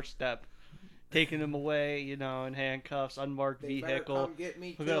Mark's doorstep, taking him away, you know, in handcuffs, unmarked They better vehicle. come get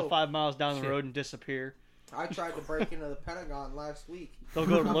me We'll go too. 5 miles down the Shit. road and disappear. I tried to break into the Pentagon last week. They'll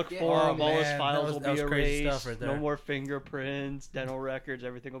go to look Yeah. for Oh, him. All his man, files that will was be crazy erased. stuff right No there. more fingerprints, dental records.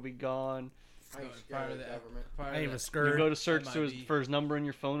 Everything will be gone. I ain't Part scared of of the the government. part of I ain't even the- scared. You go to search MIB. for his number in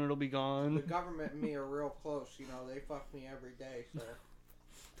your phone, it'll be The gone. government and me are real close. You know, they fuck me every day. So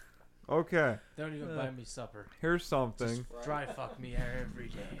Okay, They don't even buy me supper. here's something. right. Dry fuck me every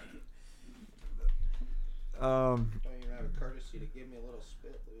day. Don't even have a courtesy to give me a little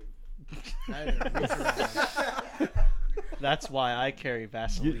spit, dude. I didn't reach around. That's why I carry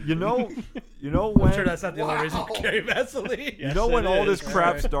Vaseline. You know when I'm sure that's not the only reason to Wow. carry Vaseline. you know when it all is. this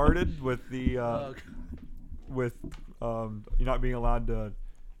crap started with the Oh, with you not being allowed to,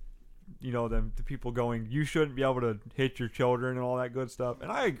 you know, the people going, you shouldn't be able to hit your children and all that good stuff.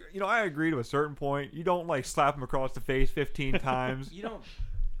 And I agree to a certain point. You don't like slap them across the face 15 times. You don't.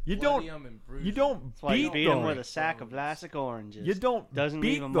 You bloody don't. 'em and bruise You 'em. don't That's why you beat beat him them. with a sack of plastic oranges. You don't Doesn't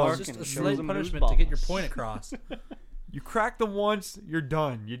beat even them. mark it's just and a shows slight them punishment who's to get your boss. point across. You crack them once, you're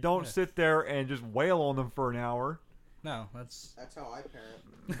done. You don't Yeah. sit there and just wail on them for an hour. No, that's. That's how I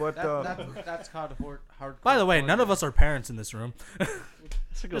parent. But That's called hard. By the way, none of us are parents in this room. That's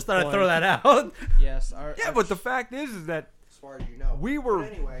a good Just thought I'd point. throw that out. Yes. yeah, but the fact is that As far as you know. we were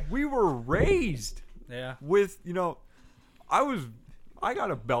But anyway, we were raised Yeah. with, you know, I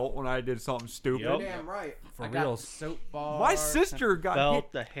got a belt when I did something stupid. you're Yep. damn right. For I got the reals. soap bar. My sister got Belt,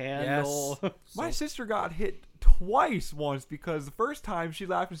 hit. the handle. My sister got hit twice once because the first time she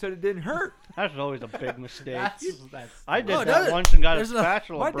laughed and said it didn't hurt. That's always a big mistake. That's I did Oh, does that it? once and got There's a a-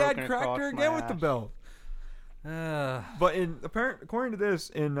 spatula My broken dad cracked across her my again with the ass. belt. But according to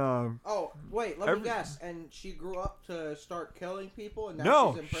this, in Oh, wait, let Every- me guess. And she grew up to start killing people, and now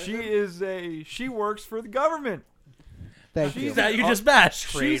no, she's in prison? she works for the government. Thank she's you. That you just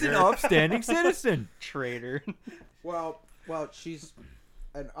bashed. She's an Traitor. upstanding citizen. Traitor. Well, she's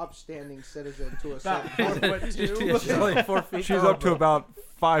an upstanding citizen to a About certain 4 foot 2. She's only 4 feet She's tall. up to about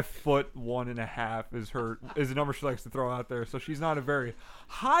 5'1.5" is the number she likes to throw out there. So she's not a very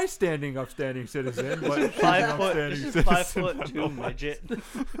high standing upstanding citizen, but she's an 5 foot. upstanding This is citizen. 5'2" midget.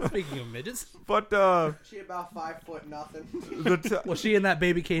 Speaking of midgets, But She about 5 foot nothing. was she in that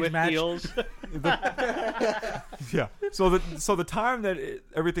baby cage With match? heels. yeah. So the time that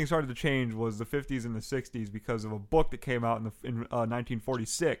everything started to change was the 50s and the 60s because of a book that came out in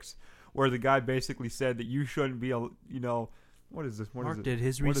 1946, where the guy basically said that you shouldn't be a, you know, what is this? What Mark is it? did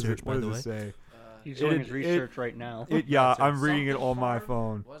his What is research, it? by What the does way. it say? He's It- doing it- his research right now. Yeah, That's it. I'm reading it Something on my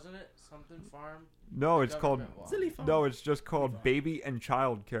farm? phone. Wasn't it something farm? No, The it's called government one. Silly phone. no, it's just called Baby and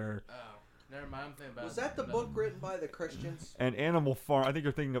Child Care. Oh. Never mind. I'm thinking about. Was that the book written by the Christians? And Animal Farm. I think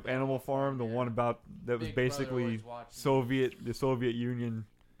you're thinking of Animal Farm, the one about that was Big Brother basically always watching the Soviet Union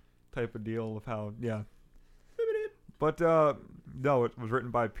type of deal of how, yeah. But no, it was written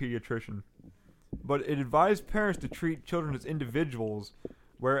by a pediatrician. But it advised parents to treat children as individuals,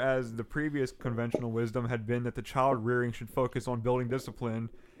 whereas the previous conventional wisdom had been that the child rearing should focus on building discipline,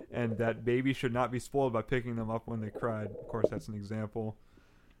 and that babies should not be spoiled by picking them up when they cried. Of course, that's an example.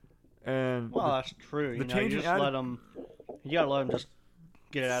 And Well, that's true. You know, you just let them. You gotta let them just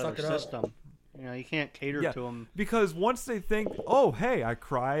get it out of their system. You know, you can't cater to them. Because once they think, oh, hey, I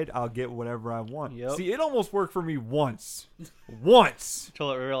cried, I'll get whatever I want. Yep. See, it almost worked for me once. Once.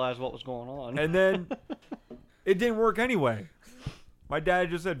 Until they realized what was going on. And then it didn't work anyway. My dad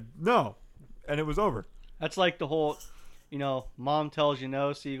just said no, and it was over. That's like the whole, you know, mom tells you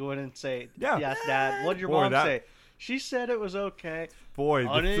no, so you go in and say, yes, Dad. What did your mom say? She said it was okay. Boy,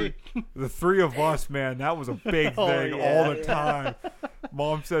 the three of us, man, that was a big thing all the time.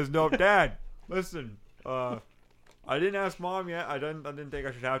 Mom says no. Dad, listen, I didn't ask Mom yet. I didn't think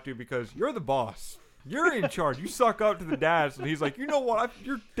I should have to because you're the boss. You're in charge. You suck up to the dad. So he's like, you know what?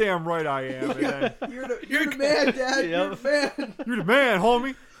 You're damn right I am. And then, you're the man, Dad. You're the man. You're the man,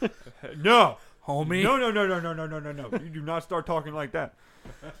 homie. No. Homie. No. You do not start talking like that.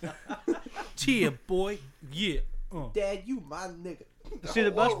 Chia, boy. Yeah. Dad, you my nigga. See,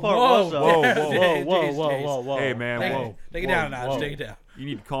 the best part was Whoa. Hey, man, whoa. Take it down now. Take it down. You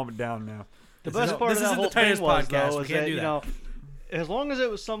need to calm it down now. The best part of that whole thing was, though, is that, you know, as long as it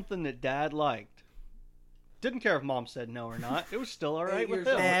was something that Dad liked, didn't care if Mom said no or not, it was still all right with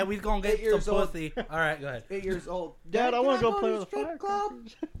him. Dad, we gonna get some pussy. All right, go ahead. 8 years old. Dad, I want to go play with a strip club.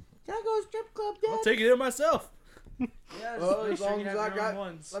 Can I go to strip club, Dad? I'll take it in myself. Yeah, Well, as long as I got,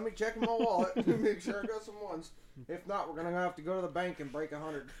 let me check my wallet. Make sure I got some ones. If not, we're gonna have to go to the bank and break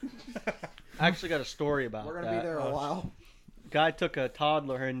 100. I actually got a story about that. We're gonna be there a while. Guy took a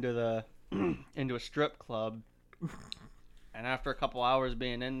toddler into the into a strip club, and after a couple hours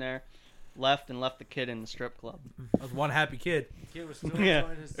being in there, left the kid in the strip club. That was one happy kid. The kid was still Yeah,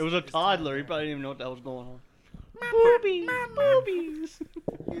 enjoying his, it was a his toddler. time He there. probably didn't even know what the hell was going on. Boobies.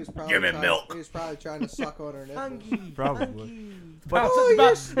 He was probably Give me milk. He was probably trying to suck on her nipples. Probably.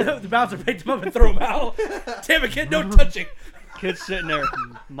 The bouncer picked him up and threw him out. Damn it, kid, don't touch it. Kid's sitting there.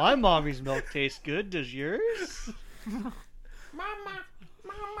 My mommy's milk tastes good. Does yours?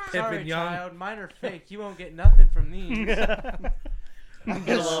 Sorry, Pippin young. child. Mine are fake. You won't get nothing from these. Get a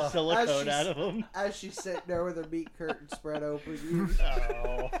little silicone out of them. As she's sitting there with her meat curtain spread open.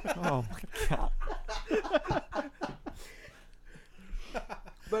 Oh. Oh, my God.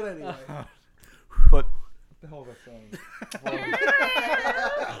 But anyway. But what the hell was I saying?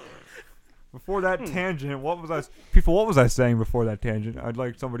 Before that tangent, what was I saying before that tangent? I'd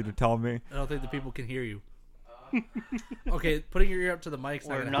like somebody to tell me. I don't think the people can hear you. Okay, putting your ear up to the mic's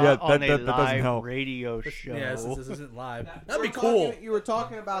We're not not gonna Yeah, on that a doesn't live help. radio show. Yeah, this isn't live. That'd You be were cool. talking- You were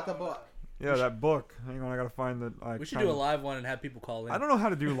talking about the book. Yeah, that book. Hang on, I gotta find the. We should do a live one and have people call in. I don't know how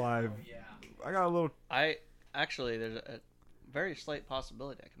to do live. I got a little. There's a very slight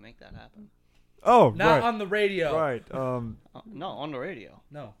possibility I can make that happen. Oh, Not right. on the radio. Right. No, on the radio.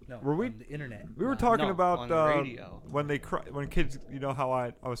 No. Were we- on the internet? We were talking No, about on the radio. when they cry, when kids. You know how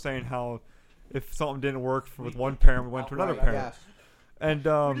I was saying how if something didn't work with one parent, we went to another Right, parent. yes. And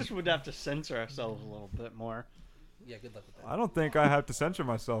We just would have to censor ourselves a little bit more. Yeah, good luck with that. I don't think I have to censor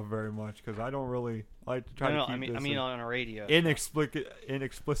myself very much because I don't really like to try No, to keep I this mean as on a radio.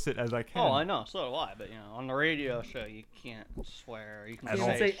 inexplicit as I can. Oh, I know. So do I. But on the radio show, you can't swear. You can At say, all.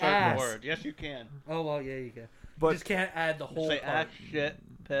 Say certain ass. words. Yes, you can. Oh well, yeah, you can. But You just can't add the whole Say part. ass, shit,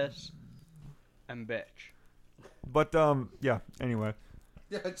 piss, and bitch. yeah. Anyway,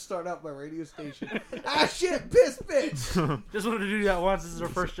 Yeah, I'd start out my radio station. Shit, piss, bitch. Just wanted to do that once. This is our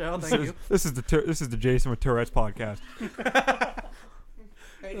first show. Thank you. this is the Jason with Tourette's podcast.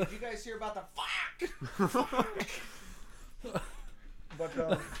 Hey, did you guys hear about the fuck? But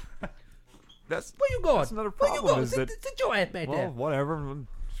that's Where you going? that's another Where you problem. going? Is that Sit your ass back well, there. whatever.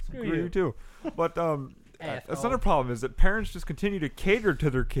 Screw you. you too. But that's Asshole. another problem is that parents just continue to cater to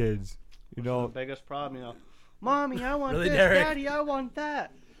their kids. You The know, biggest problem, Mommy, I want Really, this. Derek? Daddy, I want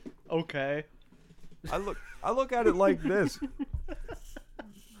that. Okay. I look at it like this.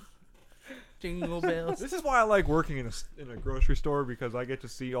 Jingle bells. This is why I like working in a grocery store because I get to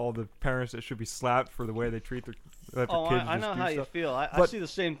see all the parents that should be slapped for the way they treat their Oh, kids. I just know do how you stuff. feel. I But- see the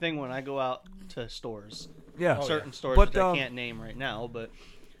same thing when I go out to stores. Yeah, Certain stores But, which I can't name right now, but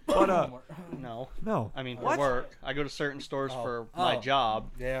but no. no. I mean, for What? work. I go to certain stores for my Oh.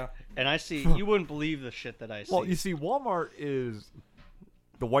 job, Yeah. and I see. You wouldn't believe the shit that I see. Well, you see, Walmart is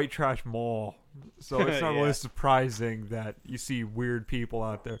the white trash mall. So it's not Yeah. really surprising that you see weird people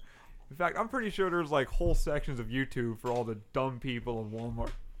out there. In fact, I'm pretty sure there's like whole sections of YouTube for all the dumb people in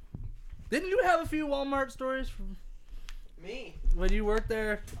Walmart. Didn't you have a few Walmart stories from Me? when you worked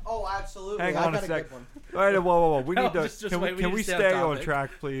there? Oh, absolutely. Hang I on got a a sec. good one. All right, whoa. We No, need to. just can wait, we, we can need we to stay on stay on topic.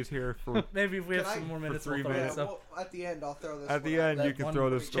 track, please, here for Maybe if we have Can some I- more minutes, for we'll 3 throw minutes. this up. Well, at the end, I'll throw this at the one end out. you That can one throw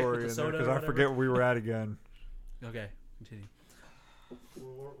the chick with story the in there soda because or I whatever? forget where we were at again. Okay, continue.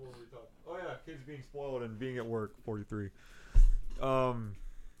 Oh yeah, kids being spoiled and being at work. 43.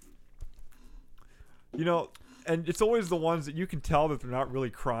 You know, and it's always the ones that you can tell that they're not really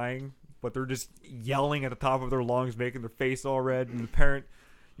crying, but they're just yelling at the top of their lungs, making their face all red. And the parent,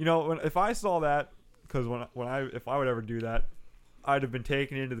 you know, if I saw that, because if I would ever do that, I'd have been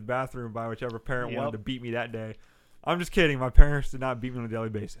taken into the bathroom by whichever parent wanted to beat me that day. I'm just kidding. My parents did not beat me on a daily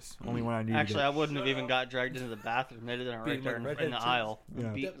basis. Only when I needed Actually, it. I wouldn't have even got dragged into the bathroom. They did it right Beat there him like in the redhead aisle.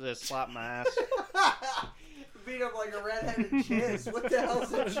 Yeah. Just slapped my ass. Beat him like a redheaded jizz. What the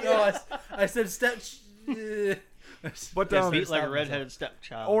hell's a jizz? No, I said step. But Just beat like a redheaded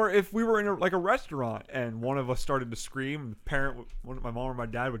stepchild. Or if we were in a restaurant and one of us started to scream, the parent, my mom or my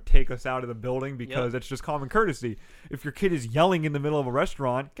dad would take us out of the building because it's just common courtesy. If your kid is yelling in the middle of a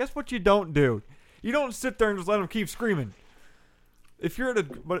restaurant, guess what you don't do? You don't sit there and just let them keep screaming. If you're at a,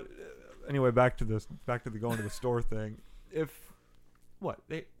 but anyway, back to the going to the store thing. If what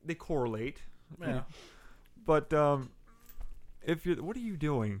they correlate, Yeah. but if you, what are you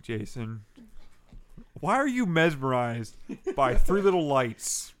doing, Jason? Why are you mesmerized by 3 little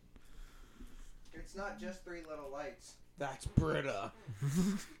lights? It's not just 3 little lights. That's Brita.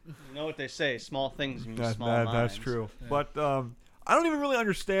 You know what they say: small things mean small That's minds. true. Yeah. But I don't even really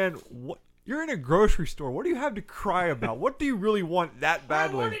understand what. You're in a grocery store. What do you have to cry about? What do you really want that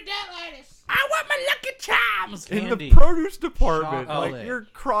badly? I want my Lucky Charms. In the Candy. produce department, Chocolate. like you're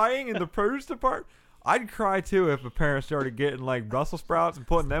crying in the produce department. I'd cry too if a parent started getting like Brussels sprouts and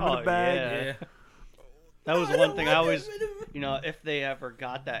putting them in Oh, a bag. yeah. Yeah. That was one thing I always, if they ever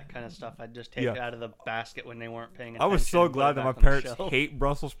got that kind of stuff, I'd just take it out of the basket when they weren't paying attention. I was so and put glad it that my back on the parents shelf. hate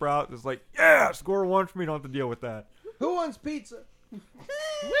Brussels sprouts. It's like, yeah, score 1 for me. Don't have to deal with that. Who wants pizza?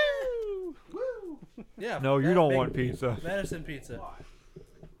 Woo! Woo! Yeah. No, you that don't big want pizza. Medicine pizza.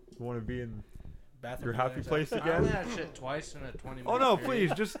 You want to be in Bathroom your happy cleaners. place I only again? had shit twice in a 20-minute Oh no, period.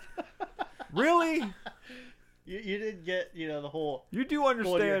 please, just really. You did get, the whole You do go to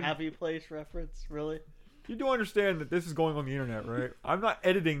your understand. happy place reference, really? You do understand that this is going on the internet, right? I'm not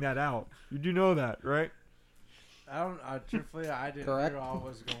editing that out. You do know that, right? Truthfully, I didn't Correct. hear all what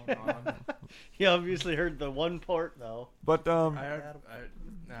was going on. You obviously heard the one part though. But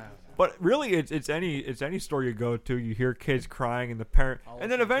Nah. but really, it's any store you go to. You hear kids crying and the parent, I'll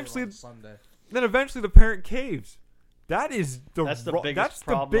and then listen to it eventually on Sunday. the parent caves. That is That's the biggest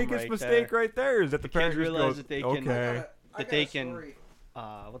problem biggest right mistake there. right there. Is that the, The parent kids just realize goes, that they can- okay, that they can-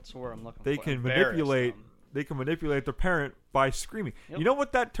 what's the word I'm looking they for? can Embarrass manipulate. them. They can manipulate their parent by screaming. Yep. You know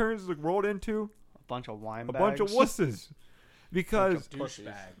what that turns the world into? A bunch of wine A bags. bunch of wusses. Because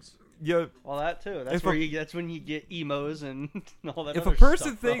Douchebags. you, Well, that too. That's If where a- that's when you get emos and all that. if a other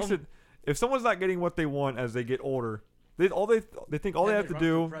person stuff thinks from. that if someone's not getting what they want as they get older, they think all they have to run for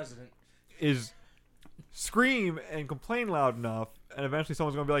do president. is scream and complain loud enough, and eventually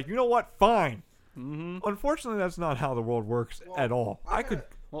someone's going to be like, you know what, fine. Mm-hmm. Unfortunately, that's not how the world works at all. I could.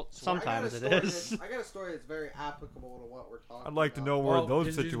 Well, I sometimes got it a story is. I got a story that's very applicable to what we're talking I'd like to about. know where Well, those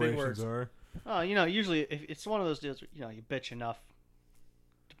just use big situations words. are. Oh, usually if it's one of those deals. You bitch enough.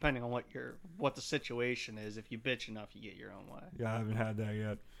 Depending on what the situation is, if you bitch enough, you get your own way. Yeah, I haven't had that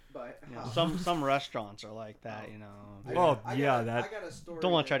yet. But Some restaurants are like that. I Well, got- I yeah, got a- that- I got a story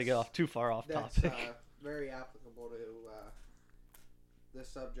Don't want to try to get that's- off too far off That's topic. very applicable to the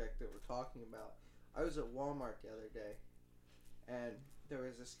subject that we're talking about. I was at Walmart the other day, and there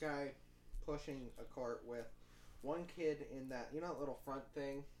was this guy pushing a cart with one kid in that little front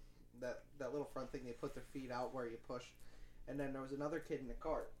thing, that little front thing they put their feet out where you push, and then there was another kid in the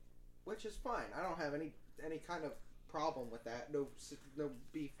cart, which is fine. I don't have any kind of problem with that. No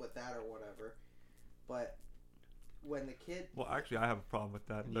beef with that or whatever. But when the kid Well, actually, I have a problem with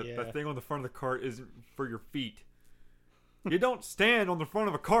that. Yeah. That thing on the front of the cart isn't for your feet. You don't stand on the front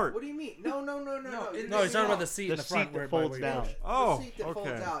of a cart. What do you mean? No. No, he's talking about the seat in The the front seat that where folds where you down. push. Oh, the seat that okay.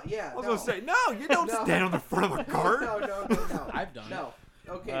 folds out. Yeah. I was no. gonna say no. You don't No. stand on the front of a cart. No. I've done No.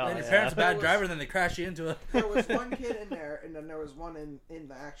 Okay. Well, And but your yeah. parents a bad there was- driver, then they crash you into it. There was one kid in there, and then there was one in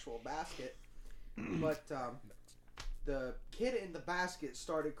the actual basket. But the kid in the basket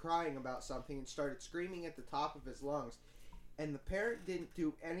started crying about something and started screaming at the top of his lungs. And the parent didn't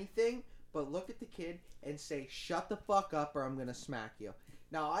do anything but look at the kid and say, "Shut the fuck up or I'm going to smack you."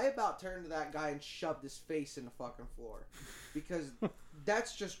 Now, I about turned to that guy and shoved his face in the fucking floor. Because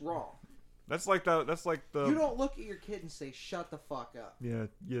that's just wrong. That's like the. You don't look at your kid and say, shut the fuck up. Yeah,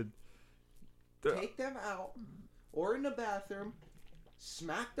 Take them out or in the bathroom,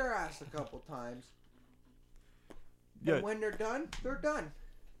 smack their ass a couple times. Yeah. And when they're done, they're done.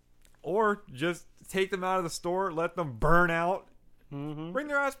 Or just take them out of the store, let them burn out, bring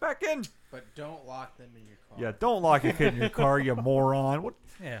their ass back in. But don't lock them in your car. Yeah, don't lock a kid in your car, you moron. What?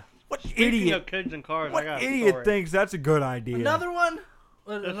 Yeah. What Speaking idiot? of kids and cars, I What got a idiot story. thinks that's a good idea? Another one?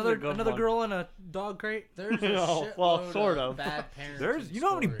 is a Another good one. girl in a dog crate? There's a No, shitload well, sort of of. bad parents. There's, and you know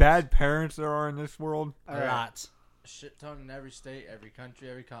how many stories. bad parents there are in this world? A lot. A shit ton in every state, every country,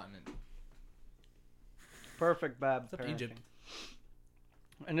 every continent. Perfect bad Except parenting. Egypt.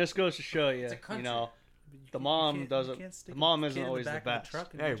 And this goes to show you, It's a country. you know, the You mom can't- doesn't. you can't stick The mom a isn't kid in always the back of a best.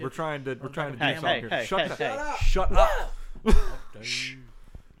 truck in Hey, Egypt. we're trying to do Hey, something hey, here. hey, Shut hey, the hey. up. Shut up.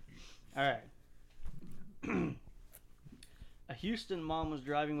 All right. A Houston mom was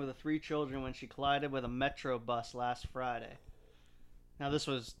driving with her 3 children when she collided with a metro bus last Friday. Now this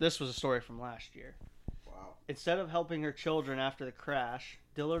was a story from last year. Wow. Instead of helping her children after the crash,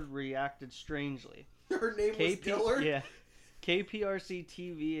 Dillard reacted strangely. Her name was Dillard? Yeah. KPRC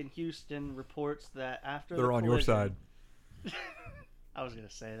TV in Houston reports that after They're the on your collision- side. I was going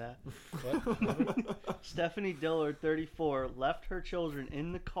to say that. Stephanie Dillard, 34, left her children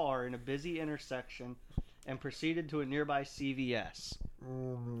in the car in a busy intersection and proceeded to a nearby CVS.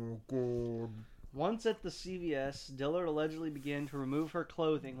 Oh my god. Once at the CVS, Dillard allegedly began to remove her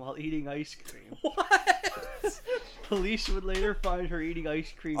clothing while eating ice cream. What? Police would later find her eating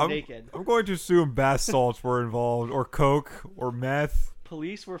ice cream naked. I'm going to assume bath salts were involved, or coke, or meth.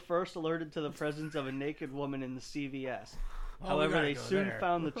 Police were first alerted to the presence of a naked woman in the CVS. Oh, we However, gotta they go soon there.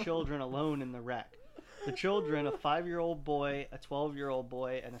 found the children alone in the wreck. The children, a 5-year-old boy, a 12-year-old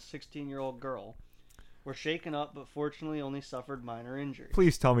boy, and a 16-year-old girl, were shaken up but fortunately only suffered minor injuries.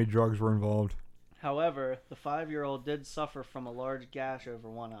 Please tell me drugs were involved. However, the 5-year-old did suffer from a large gash over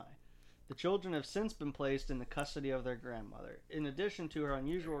one eye. The children have since been placed in the custody of their grandmother. In addition to her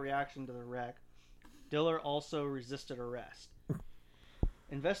unusual reaction to the wreck, Dillard also resisted arrest.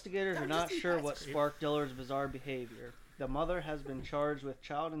 Investigators are not sure what sparked Dillard's bizarre behavior. The mother has been charged with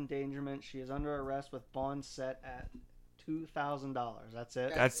child endangerment. She is under arrest with bond set at $2,000. That's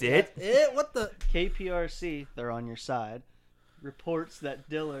it. That's it? What the? KPRC, they're on your side, reports that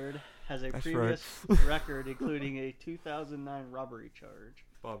Dillard has a That's previous record, including a 2009 robbery charge.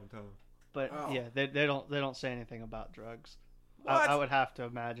 Bob and Tom. But Oh. yeah, they don't say anything about drugs. What? I would have to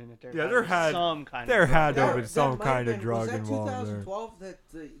imagine that there Yeah, there had- some kind there of had to drug. have been some might kind have of been- drug was that involved there.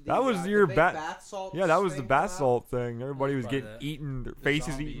 2012 That was the your big bat- bath salts Yeah, that was the thing bath came out? salt thing. Everybody was Probably getting that. eaten, their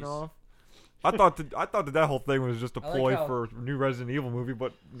faces eaten zombies. off. I thought that whole thing was just a I like ploy how- for a new Resident Evil movie,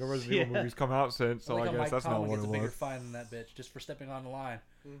 but no Resident Evil Yeah. movies come out since, so I like how guess Mike that's not Tomlin what gets it a bigger was. fine than that bitch just for stepping on the line.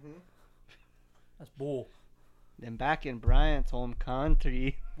 Mm-hmm. That's bull. Then back in Bryant's home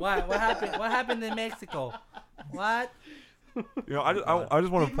country, What happened? What happened in Mexico? What? You know, I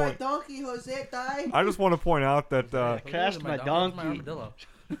just want to Did my point. donkey Jose die? I just want to point out that crashed my donkey. armadillo.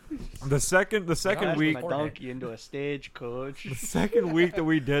 the second crashed week my donkey into a stagecoach. the second week that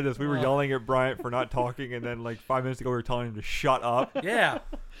we did this, we were yelling at Bryant for not talking, and then like 5 minutes ago we were telling him to shut up. Yeah.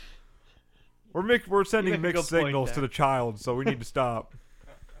 We're sending You make a mixed good point signals there. to the child, so we need to stop.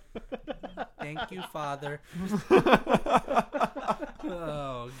 Thank you, Father.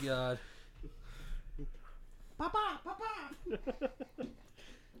 Oh God. Papa, Papa.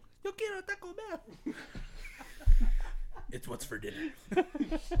 Yo quiero Taco Bell. It's what's for dinner.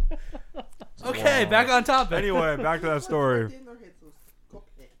 Okay, back on topic. Anyway, back to that story. Dinner hits us.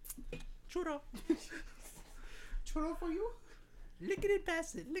 Churro. Churro for you? Lick it and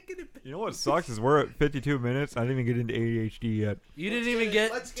pass it. Lick it and pass it. You know what sucks is we're at 52 minutes. I didn't even get into ADHD yet. You didn't Let's even get get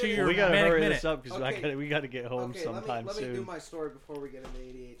it. Let's to get it. your We gotta manic hurry minute. this up because Okay. we gotta get home Okay, sometime let me do soon. my story before we get into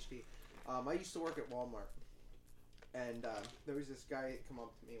ADHD. I used to work at Walmart, and there was this guy that come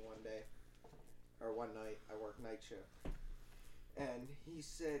up to me one day, or one night. I worked night shift, and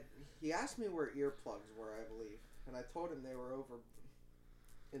he asked me where earplugs were, I believe, and I told him they were over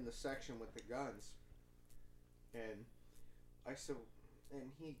in the section with the guns, and I said,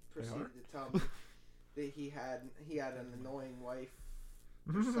 and he proceeded to tell me that he had an annoying wife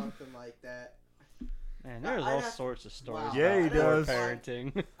or something like that. Man, there's I'd all have- sorts of stories Wow. Yeah, he about poor does.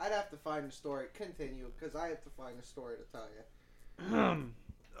 parenting. I'd have to find a story. Continue, because I have to find a story to tell you.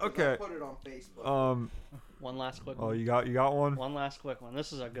 'Cause Okay. I put it on Facebook. One last quick Oh, one. you got one? One last quick one.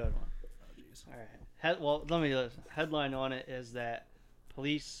 This is a good one. All right. Well, let me listen. Headline on it is that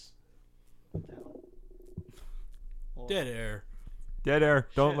police. What the hell? Well, Dead air. Dead air.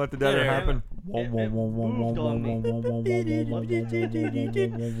 Don't let the dead air happen. It moved on me.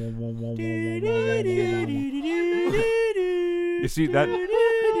 You see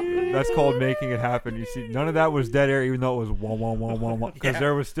that's called making it happen. You see, none of that was dead air, even though it was because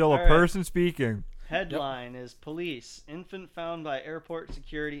there was still a All right. person speaking. Headline is police. Infant found by airport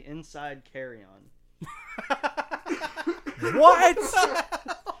security inside carry-on. What?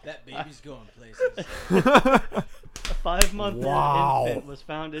 That baby's going places. A 5-month-old Wow. infant was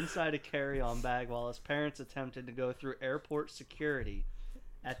found inside a carry-on bag while his parents attempted to go through airport security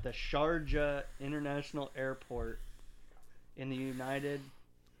at the Sharjah International Airport in the United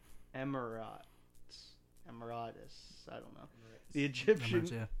Emirates. I don't know. The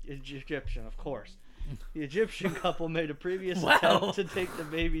Egyptian, of course. The Egyptian couple made a previous attempt to take the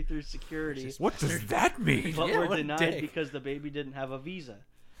baby through security, What does that mean? but Yeah, were what a denied dick. because the baby didn't have a visa.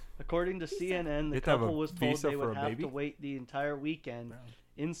 According to CNN, the have to have couple a was told visa they for would a have baby? to wait the entire weekend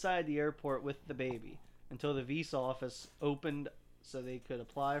inside the airport with the baby until the visa office opened so they could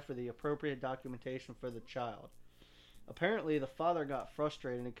apply for the appropriate documentation for the child. Apparently, the father got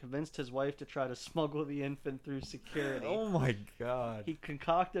frustrated and convinced his wife to try to smuggle the infant through security. Oh my god. He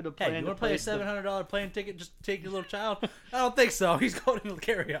concocted a Hey, plan you to want to play a place the $700 plane ticket just to take your little child? I don't think so. He's going to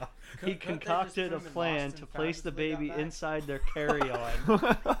carry on. He concocted a plan to place the baby inside their carry-on,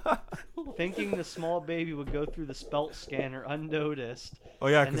 thinking the small baby would go through the spelt scanner unnoticed, Oh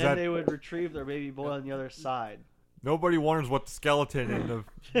yeah, and because then they would retrieve their baby boy on the other side. nobody wonders what the skeleton in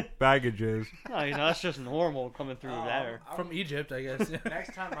the baggage is. No, that's just normal coming through there. From Egypt, I guess.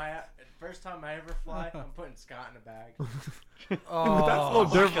 First time I ever fly, I'm putting Scott in a bag. Oh, That's a little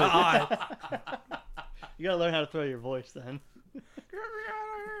different. God. You gotta learn how to throw your voice then.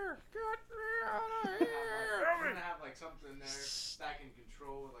 I'm gonna have like something there that I can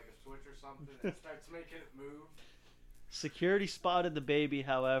control with like a switch or something that starts making it move. Security spotted the baby,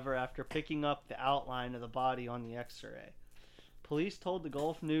 however, after picking up the outline of the body on the X-ray. Police told the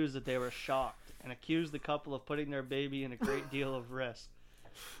Gulf News that they were shocked and accused the couple of putting their baby in a great deal of risk.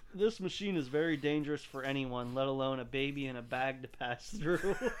 This machine is very dangerous for anyone, let alone a baby in a bag to pass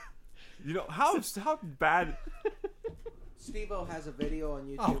through. You know how bad? Steve-O has a video on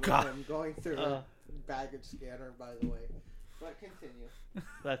YouTube Oh, God. of him going through a baggage scanner, by the way. But continue.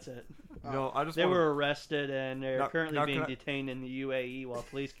 That's it. No, I just They wanna- were arrested and they're Now- currently now being can I- detained in the UAE while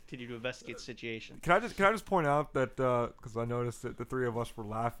police continue to investigate the situation. Can I just point out that because I noticed that the three of us were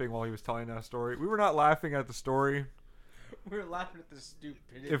laughing while he was telling that story. We were not laughing at the story. We were laughing at the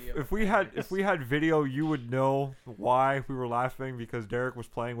stupidity. If we had video, you would know why we were laughing because Derek was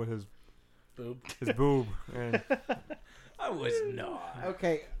playing with his boob and I was not.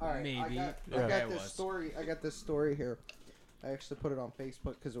 Okay, all right. Maybe. I Yeah. got It this was. story. I got this story here. I actually put it on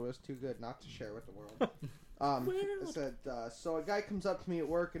Facebook because it was too good not to share with the world. It said, so a guy comes up to me at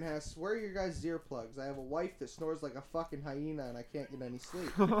work and asks, "Where are your guys' earplugs? I have a wife that snores like a fucking hyena and I can't get any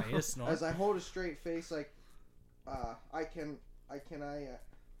sleep." He is snort. As I hold a straight face, like,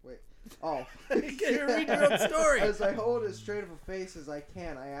 wait. Oh. You can't read your own story. As I hold as straight of a face as I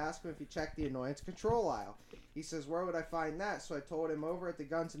can, I ask him if he checked the annoyance control aisle. He says, "Where would I find that?" So I told him over at the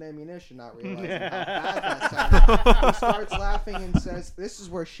guns and ammunition, not realizing how bad that sounded. He starts laughing and says, "This is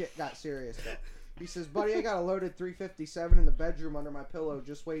where shit got serious, though." He says, "Buddy, I got a loaded 357 in the bedroom under my pillow,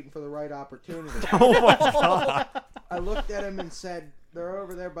 just waiting for the right opportunity." oh my god! I looked at him and said, "They're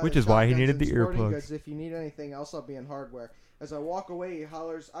over there by Which the is why he shotguns needed and the sporting earplugs. goods. If you need anything else, I'll be in hardware." As I walk away, he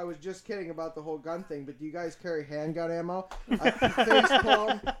hollers, "I was just kidding about the whole gun thing, but do you guys carry handgun ammo?" I face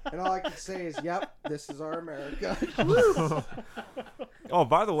palm, and all I can say is, "Yep, this is our America." Oh,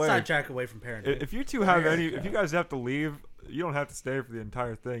 by the way, Sidetrack away from parenting. if you two have if you guys have to leave, you don't have to stay for the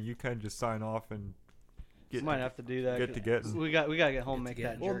entire thing. You can just sign off and get. Might have to do that. Get to 'cause getting. We gotta get home and make to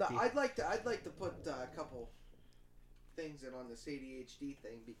that Well, no, jerky. I'd like to put a couple things in on this ADHD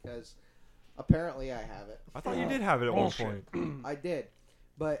thing because apparently I have it. I thought you did have it at one point. I did,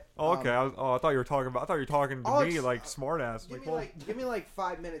 but Oh, okay. I thought you were talking about. I thought you were talking to Oh, me it's- like smartass. give me like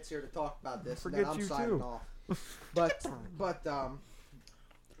 5 minutes here to talk about this, and Forget then I'm you signing too. off. But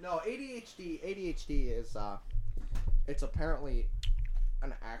no, ADHD is it's apparently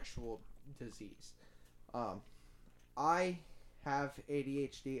an actual disease. I have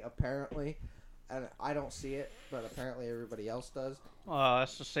ADHD apparently, and I don't see it, but apparently everybody else does.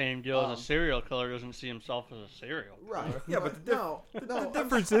 That's the same deal as a serial killer doesn't see himself as a serial killer. Right? Yeah, but the no. The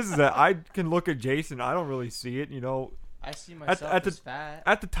difference is that I can look at Jason. I don't really see it. You know, I see myself at as the- fat.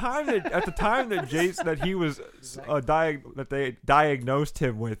 at the time that Jason that he was that they diagnosed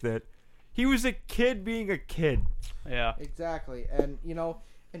him with it, he was a kid being a kid. Yeah. Exactly, and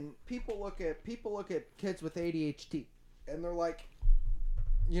and people look at kids with ADHD, and they're like,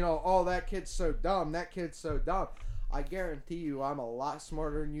 oh, that kid's so dumb. That kid's so dumb. I guarantee you, I'm a lot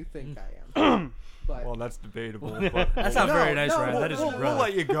smarter than you think I am. But Well, that's debatable. But That's not very nice, Ryan. That is we'll rough.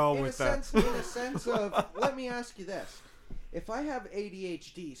 let you go in with a that. sense, in a sense of, let me ask you this: if I have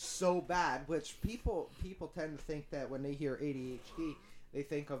ADHD so bad, which people tend to think that when they hear ADHD, they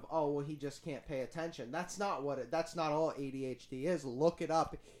think of, oh, well, he just can't pay attention. That's not that's not all ADHD is. Look it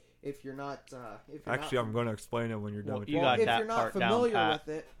up if you're not. Actually, I'm going to explain it when you're done with you it. got if that you're not part down familiar pat.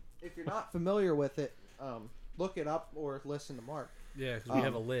 with it, if you're not familiar with it, look it up or listen to Mark. Yeah, because we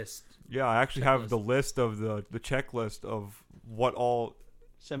have a list. Yeah, I actually have the list of the checklist of what all.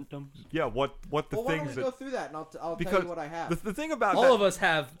 Symptoms. Yeah, what the Well, why don't things we that. go through that, and I'll tell Because you what I have. The thing about All that, of us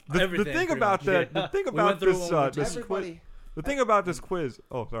have everything. the thing pretty about much. that, Yeah. the thing We about went through this one with this quiz, Everybody, the thing about this quiz.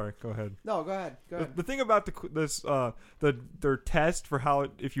 Oh, sorry. Go ahead. no, go ahead. The thing about their test for how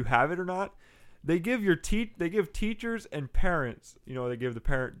if you have it or not, they give teachers and parents. They give the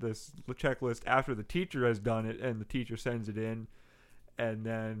parent this checklist after the teacher has done it, and the teacher sends it in, and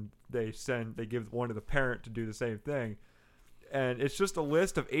then they give one to the parent to do the same thing, and it's just a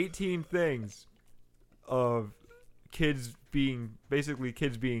list of 18 things of kids being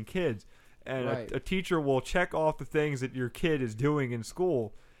kids. And Right. a teacher will check off the things that your kid is doing in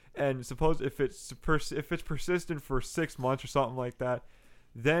school, and suppose if it's persistent for 6 months or something like that,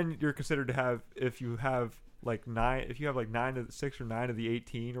 then you're considered to have if you have like 9 of the 6 or 9 of the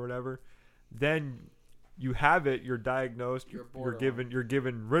 18 or whatever, then you have it. You're diagnosed. You're given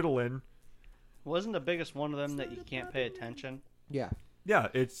Ritalin. Wasn't the biggest one of them that you can't pay attention? Yeah. Yeah,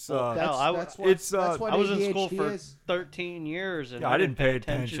 it's That's what I was in school ADHD for is. 13 years and Yeah, I didn't pay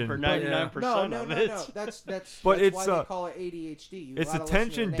attention, for but- 99% No. of it. That's But that's it's, why they call it ADHD. You it's gotta listen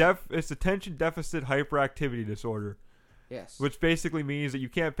to the name. it's attention deficit hyperactivity disorder, Yes. which basically means that you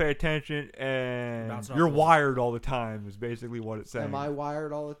can't pay attention and Bounce off you're the- wired all the time. Is basically what it's saying. Am I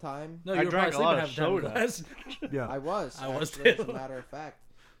wired all the time? No, I you were drank probably a lot sleeping of half the time in soda. class. Yeah. I was. I was actually, as too. a matter of fact.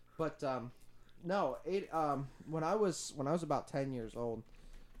 But no, when I was about 10 years old,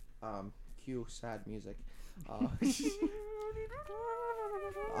 cue sad music. I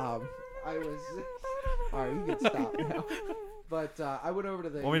was. All right, you can stop now. But I went over to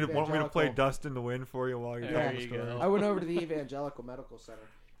the. Want me to play evangelical- Dust in the Wind for you while you're There telling the you story? go. I went over to the Evangelical Medical Center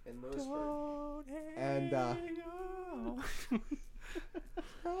in Lewisburg. And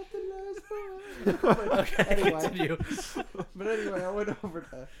Continue. But anyway, I went over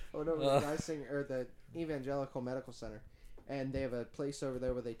to the Rising or the Evangelical Medical Center, and they have a place over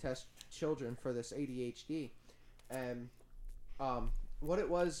there where they test children for this ADHD, and what it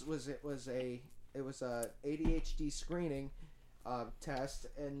was a ADHD screening test,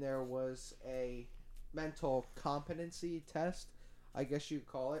 and there was a mental competency test, I guess you'd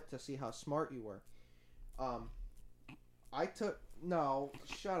call it, to see how smart you were. No,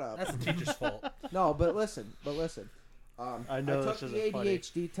 shut up. That's the teacher's fault. No, but listen. I know I took this the isn't funny.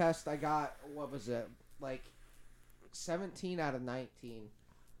 ADHD test. I got, what was it, like 17 out of 19.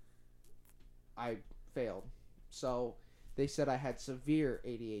 I failed. So they said I had severe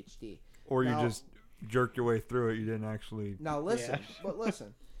ADHD. Or you Now- just jerked your way through it. You didn't actually. Now listen, Yeah. but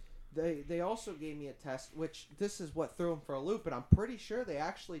listen. They also gave me a test, which this is what threw them for a loop, and I'm pretty sure they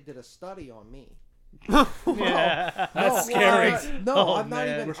actually did a study on me. Yeah. That's scary. No, Oh, I'm not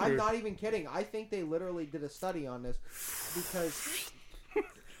man. even. We're I'm screwed. not even kidding. I think they literally did a study on this because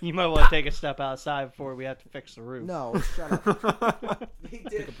You might want to take a step outside before we have to fix the roof. no, shut up. They Pick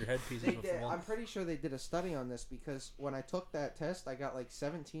did. up your headpiece They and did. go I'm pretty sure they did a study on this because when I took that test, I got like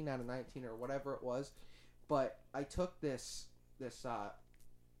 17 out of 19 or whatever it was. But I took this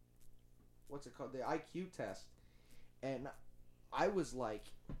what's it called? The IQ test, and I was like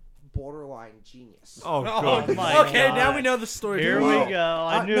borderline genius. Oh, Oh, good. my okay, God. now we know the story. Here too we well. go.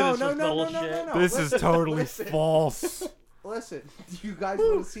 I knew no, this was no, bullshit. no. This is Listen, totally listen. false. Listen, do you guys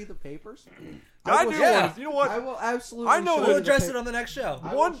want to see the papers? I will do. show- want to- You know what? I will absolutely. I know show what- We'll you the address pa- it on the next show.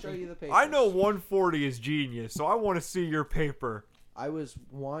 I One- will show you the papers. I know 140 is genius, so I want to see your paper. I was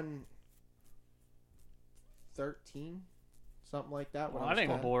 113, something like that. When Well, I I was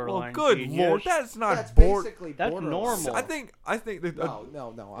think 10. borderline. Well, good genius. lord, that's not That's bored. basically That's borderline. normal. I think that.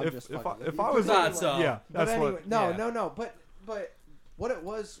 No. I'm just if fucking I with you. was Thought so. yeah, But that's anyway, what. no. But what it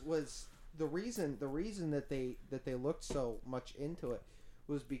was the reason that they looked so much into it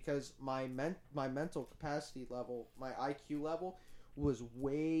was because my mental capacity level, my IQ level, was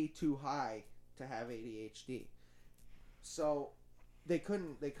way too high to have ADHD. So they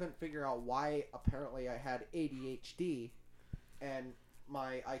couldn't figure out why apparently I had ADHD and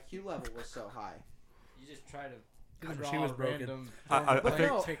my IQ level was so high. You just try to God, draw she was a broken. random I But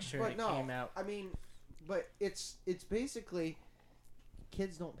think- no, picture but and it no. came out. I mean, but it's basically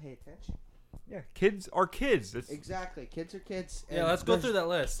kids don't pay attention. Yeah, kids are kids. Exactly, kids are kids. Yeah, let's go through that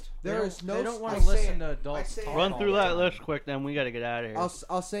list. There is no. They don't want I to say listen it- to adults. say it talk Run all through the that time. list quick, then we got to get out of here.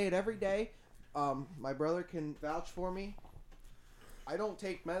 I'll say it every day. My brother can vouch for me. I don't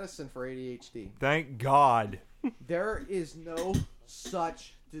take medicine for ADHD. Thank God. There is no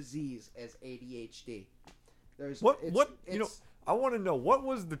such disease as ADHD. There's What? it's- What? it's- I want to know, what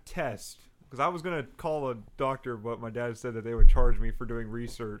was the test? Because I was gonna call a doctor, but my dad said that they would charge me for doing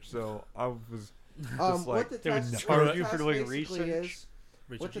research. So I was just like, what the they would test, charge what the you for test doing basically research? is,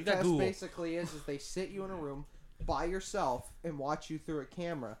 Richard, what the you got test Google. basically is they sit you in a room by yourself and watch you through a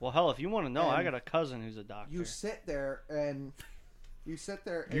camera. Well, hell, if you want to know, I And got a cousin who's a doctor. You sit there and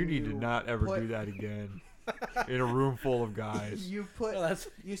you need to not ever put- do that again in a room full of guys. You put. Well, that's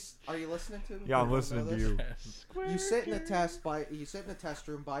Are you listening to me? Yeah, I'm You wanna listening know to this? you. You sit in a test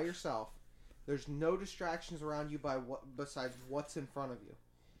room by yourself. There's no distractions around you besides what's in front of you,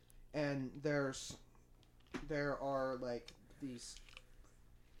 and there are like these.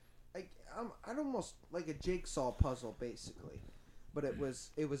 I'd almost like a jigsaw puzzle basically, but it was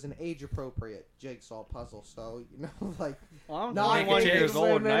an age appropriate jigsaw puzzle. So like. Well, I'm Not 21 making years old.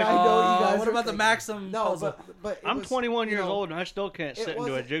 women, And I know you guys what are about the thinking- Maxim No, puzzle? but it I'm was, 21 you years know, old and I still can't sit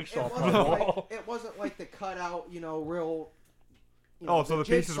into a jigsaw it wasn't puzzle. like, it wasn't like the cutout, real. Oh, so the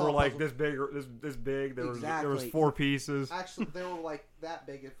pieces jigsaw were like puzzle. this big, or this big. There was Exactly. 4 pieces. Actually, they were like that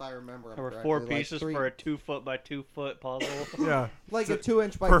big, if I remember. There were correctly, 4 like pieces three- for a 2 foot by 2 foot puzzle. Yeah, like It's a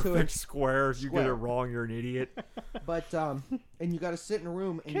 2-inch by perfect 2-inch. square. If you get it square. wrong, you're an idiot. But and you got to sit in a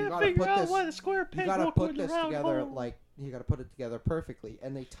room and you Can't got to figure put out this. why the square You peg got to won't put go in the this round together hole. like you got to put it together perfectly,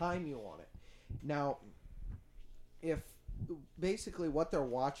 and they time you on it. Now, if basically what they're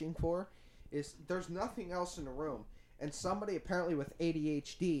watching for is there's nothing else in the room, and somebody apparently with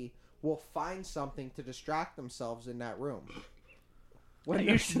ADHD will find something to distract themselves in that room. I there's-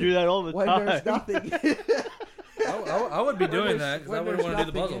 used to do that all the when time. there's nothing. I would be doing that because I when wouldn't there's want to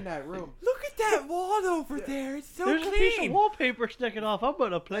do the nothing puzzle. in that room. Look at that wall over there. It's so There's a piece of wallpaper sticking off. I'm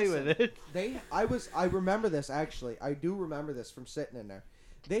gonna play with it. I remember this actually. I do remember this from sitting in there.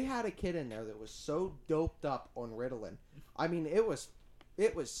 They had a kid in there that was so doped up on Ritalin. I mean, it was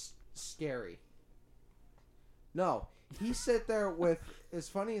scary. No, he sit there with, as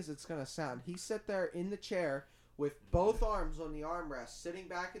funny as it's gonna sound, he sit there in the chair with both arms on the armrest, sitting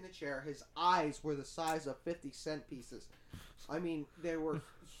back in the chair. His eyes were the size of 50-cent pieces. I mean, they were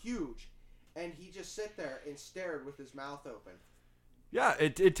huge, and he just sit there and stared with his mouth open. Yeah,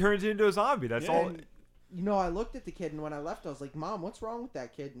 it turns you into a zombie. That's all. And, I looked at the kid, and when I left, I was like, "Mom, what's wrong with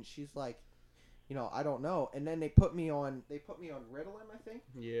that kid?" And she's like, "I don't know." And then they put me on Ritalin, I think.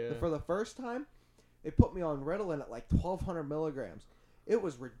 Yeah. For the first time, they put me on Ritalin at like 1,200 milligrams. It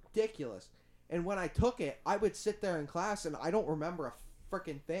was ridiculous. And when I took it, I would sit there in class, and I don't remember a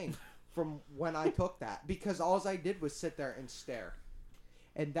freaking thing from when I took that because all I did was sit there and stare.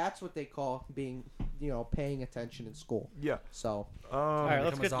 And that's what they call being, paying attention in school. Yeah. So. All right,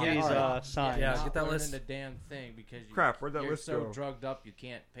 let's become get a these zombie. signs. Yeah, Not get that learning list. the damn thing because Crap, where'd that you're list so go? drugged up you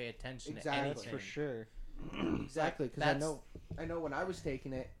can't pay attention Exactly. to That's anything. for sure. Exactly, because I know when I was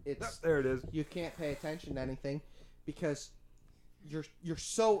taking it, it's There it is. you can't pay attention to anything because you're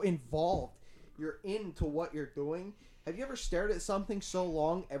so involved. You're into what you're doing. Have you ever stared at something so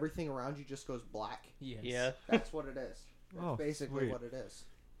long everything around you just goes black? Yes. Yeah. That's what it is. That's Oh, basically sweet. what it is.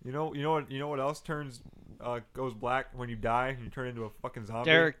 You know what else goes black when you die and you turn into a fucking zombie?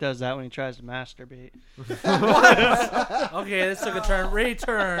 Derek does that when he tries to masturbate. Okay, this took a turn.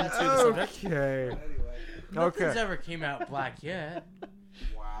 Return to the subject. Okay. Anyway, Nothing's Okay. ever came out black yet.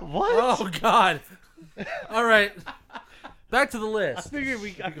 wow. What? Oh God! All right, back to the I list. figured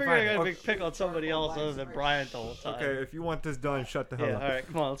I find it. gotta pick on somebody else other than Brian the whole time. Okay, if you want this done, shut the hell Yeah. up. All right.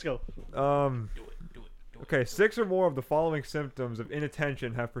 Come on. Let's go. Okay, 6 or more of the following symptoms of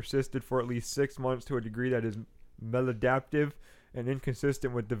inattention have persisted for at least 6 months to a degree that is maladaptive and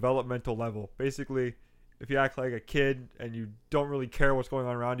inconsistent with developmental level. Basically, if you act like a kid and you don't really care what's going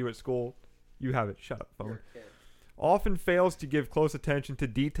on around you at school, you have it. Shut up, phone. You're a kid. Often fails to give close attention to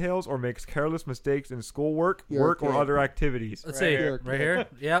details or makes careless mistakes in schoolwork, You're a work, or kid. other activities. Let's Right see. here. Right here.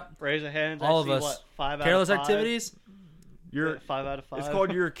 Yep. Raise of hands. All I of see, us. What, 5 Careless out of 5? activities. You're 5 out of 5. It's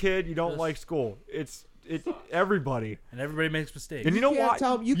called you're a kid, you don't Yes. like school. It's everybody. And everybody makes mistakes. And you know can't what?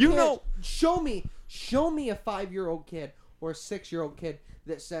 Tell them, you You can't know- show me a 5-year-old kid or a 6-year-old kid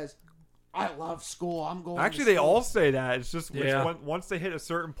that says, "I love school. I'm going." Actually, to they school." all say that. It's just Yeah. once they hit a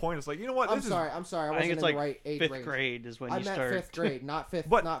certain point, it's like, you know what? I'm This sorry. I I wasn't think it's in like the right age 5th range. grade is when I you meant start. 5th grade, not fifth,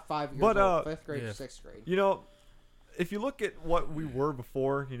 But- not 5 years but, old. 5th grade yeah. to 6th grade. You know, if you look at what we were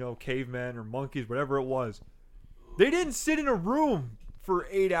before, cavemen or monkeys, whatever it was, they didn't sit in a room for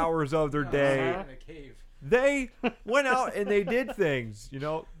 8 hours of their day. In a cave. They went out and they did things. You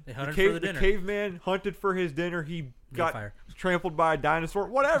know, They hunted for the dinner. caveman hunted for his dinner. He got fire. trampled by a dinosaur.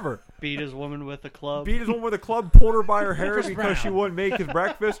 Whatever. Beat his woman with a club. Beat his woman with a club, pulled her by her hair Chris because she Brown. wouldn't make his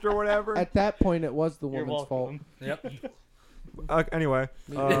breakfast or whatever. At that point, it was the You're woman's fault. welcome. Yep. Anyway,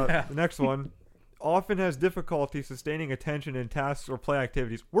 Yeah. the next one. Often has difficulty sustaining attention in tasks or play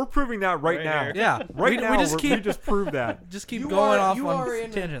activities. We're proving that right, Right now. here. Yeah. Right now, we just we keep just proved that. just keep You going are, off you on are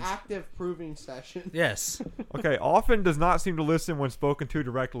in tangents. an active proving session. Yes. Okay, often does not seem to listen when spoken to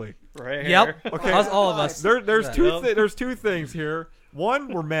directly. Right Yep. here. Okay. Us, all of us. There's Yeah. two Yep. there's two things here.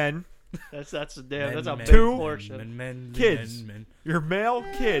 One, we're men. That's a damn. That's a Men, big Two portion. men, kids. men. You're male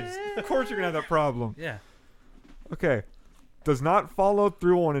kids. Of course you're gonna have that problem. Yeah. Okay. Does not follow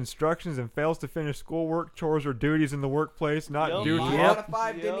through on instructions and fails to finish schoolwork, chores, or duties in the workplace. Not Yep. due Five to out of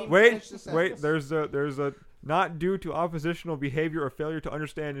five didn't even finish the wait. sentence. There's a not due to oppositional behavior or failure to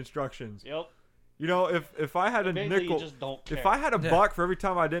understand instructions. Yep. You know, if I had a Basically, nickel, you just don't care. if I had a Yeah. buck for every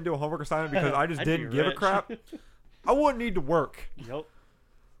time I didn't do a homework assignment because I just I'd be didn't give a rich. crap, I wouldn't need to work. Yep.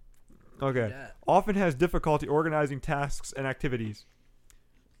 Okay. Yeah. Often has difficulty organizing tasks and activities.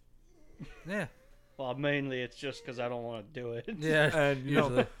 Yeah. Well, mainly it's just because I don't want to do it. Yeah. And you know,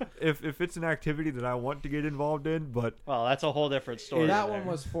 Usually. if it's an activity that I want to get involved in, but Well, that's a whole different story. That there. one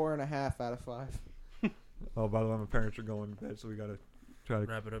was 4.5 out of 5. oh, by the way, my parents are going to bed, so we gotta try to.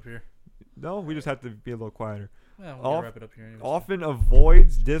 Wrap it up here. No, we just have to be a little quieter. Yeah, we'll Off- wrap it up here. Anyways. Often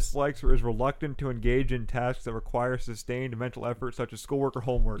avoids, dislikes, or is reluctant to engage in tasks that require sustained mental effort, such as schoolwork or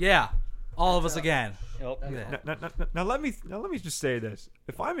homework. Yeah. All of us again. Yep. Yeah. Now let me just say this: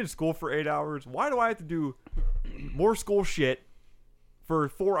 if I'm in school for 8 hours, why do I have to do more school shit for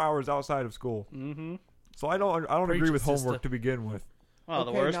 4 hours outside of school? Mm-hmm. So I don't Preach agree it, with homework sister. to begin with. Well,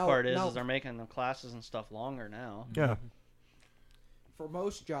 the Okay, worst now- part is now- they're making the classes and stuff longer now. Yeah, For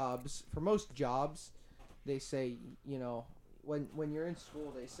most jobs, they say, you know, when you're in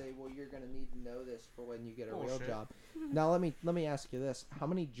school, they say, well, you're gonna need to know this for when you get a real Bullshit. job. Now let me ask you this: how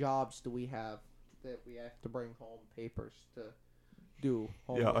many jobs do we have that we have to bring home papers to do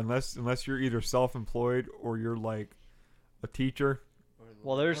homework? yeah. Unless you're either self-employed or you're like a teacher.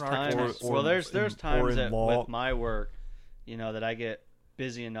 Well, there's Or times. architects. Well, there's Or times in that law. with my work, you know, that I get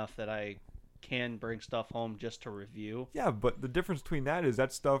busy enough that I can bring stuff home just to review. Yeah, but the difference between that is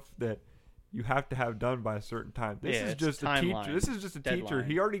that's stuff that you have to have done by a certain time. This Yeah, is it's just a timeline, teacher. This is just a teacher. deadline.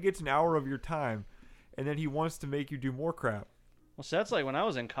 He already gets an hour of your time, and then he wants to make you do more crap. Well, so that's like when I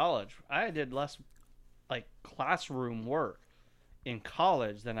was in college. I did less like classroom work in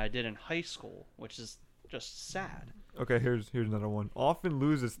college than I did in high school, which is just sad. Okay, here's another one. Often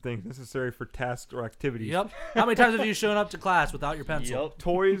loses things necessary for tasks or activities. Yep. How many times have you shown up to class without your pencil? Yep.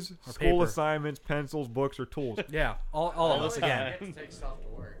 Toys, Or school paper. assignments, pencils, books, or tools. Yeah. All of the us time. again. I get to take stuff to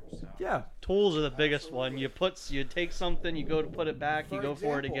work. So. Yeah. Tools are the biggest one. You take something, you go to put it back, you For go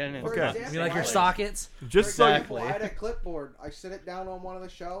for it example- again, and for Okay. example, You like your I- sockets? Just For so example, Exactly. I had a clipboard. I set it down on one of the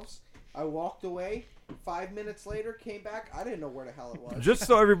shelves. I walked away. 5 minutes later, came back. I didn't know where the hell it was. just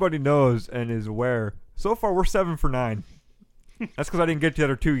so everybody knows and is aware, so far we're 7 for 9. That's because I didn't get to the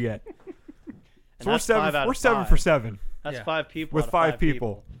other 2 yet. And So we're that's 5 out 7. of We're 7 5. for 7 That's Yeah. 5 people with out of 5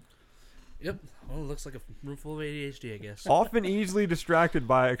 people. Yep. Well, it looks like a room full of ADHD, I guess. Often easily distracted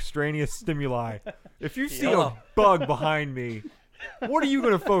by extraneous stimuli. If you see Hello. a bug behind me, what are you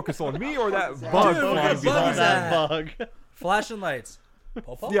going to focus on, me or that bug Dude, flying what bug is behind me? that? That bug. Flashing lights.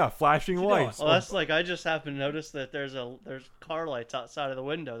 Popo? Yeah, flashing doing? lights. Well, that's like I just happened to notice that there's car lights outside of the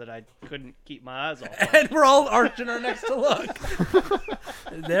window that I couldn't keep my eyes off of. And we're all arching our necks to look.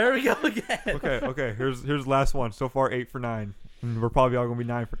 There we go again. Okay. Here's the last one. So far, 8 for 9. And we're probably all going to be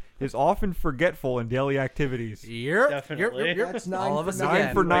 9 for. Is often forgetful in daily activities. Yep. Definitely. Yep. That's 9 All of for us 9. 9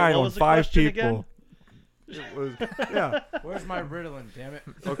 again. for Wait, 9 what on was the 5 question people. again? It was, yeah. Where's my Ritalin? Damn it.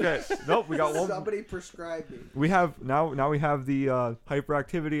 Okay. Nope. We got one. Somebody prescribed me. We have now we have the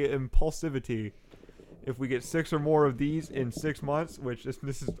hyperactivity and impulsivity. If we get 6 or more of these in 6 months, which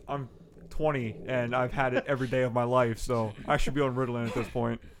this is I'm 20 and I've had it every day of my life, so I should be on Ritalin at this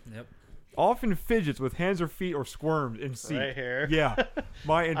point. Yep. Often fidgets with hands or feet or squirms in seat. Right here. Yeah,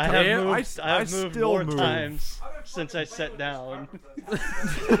 my I entire have moved. I have moved still more move. times since I sat down.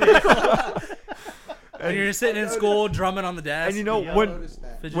 And you're sitting in school drumming on the desk. And you know I when noticed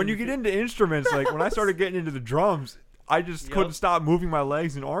that. Fidgeting when you get into instruments, like when I started getting into the drums, I just Yep. couldn't stop moving my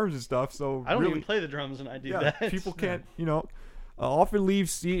legs and arms and stuff. So I don't really, even play the drums, and I do yeah, that. people can't, often leave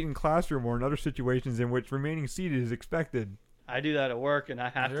seat in classroom or in other situations in which remaining seated is expected. I do that at work, and I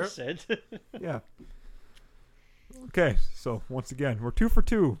have to Yep. sit. Yeah. Okay, so once again, we're 2 for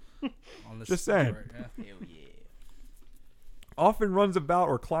 2. on this just saying. part, yeah. Often runs about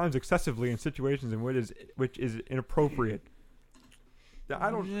or climbs excessively in situations in which is inappropriate. I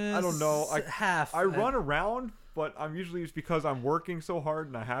don't know. I run around, but I'm usually it's because I'm working so hard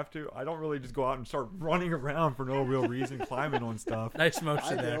and I have to. I don't really just go out and start running around for no real reason, climbing on stuff. Nice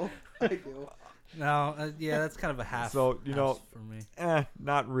motion there. I do. No, yeah, that's kind of a half. So for me.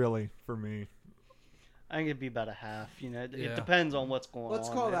 Not really for me. I think it'd be about a half. Yeah. It depends on what's going Let's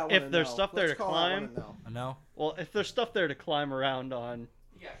on. call that one if a there's no. stuff there Let's to call that one climb, a no. I know. well, if there's stuff there to climb around on,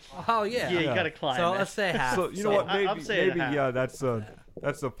 Oh yeah. you gotta climb. So it. let's say half. So you know what? I'm Maybe saying half. yeah. That's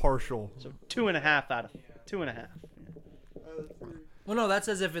a partial. So 2.5 out of 2.5. Well, no, that's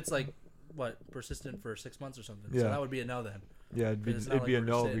as if it's like what persistent for 6 months or something. So Yeah. that would be a no then. Yeah, it'd be It's not a like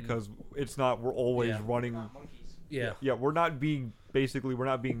no we're sitting- because it's not. We're always Yeah. running. Yeah. Yeah, we're not being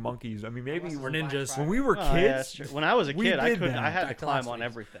monkeys. I mean, maybe We're ninjas. when we were Oh, yeah, that's kids, true. When I was a we kid, I did couldn't. that. I had to Dactylostomies. climb on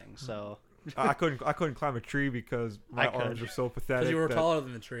everything. So I couldn't climb a tree because my I could. arms are so Because pathetic. you were that- taller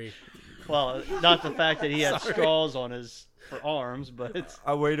than the tree. well, not the fact that he had straws on his for arms, but it's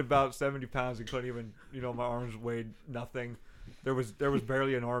I weighed about 70 pounds and couldn't even. My arms weighed nothing. There was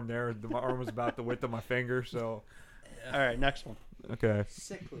barely an arm there. My arm was about the width of my finger. So all right. Next one. okay.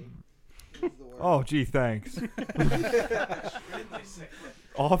 Sickly. is the word. Oh, gee, thanks.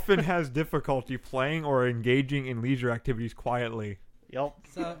 Often has difficulty playing or engaging in leisure activities quietly. Yep.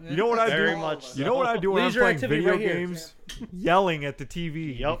 So, You know what I Very do? much. You know what I do when I'm Leisure playing activity video right here. games? Yelling at the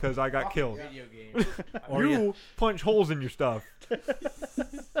TV Yep. because I got killed. Video game. Or You punch holes in your stuff.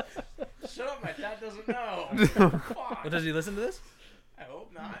 Shut up, my dad doesn't know. Fuck. Well, does he listen to this? I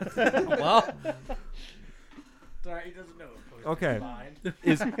hope not. Well, Sorry, he doesn't know. Okay. Fine.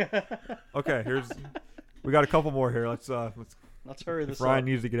 Okay, we got a couple more here. Let's Let's hurry this Ryan up.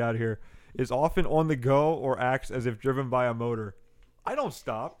 needs to get out of here. Is often on the go or acts as if driven by a motor. I don't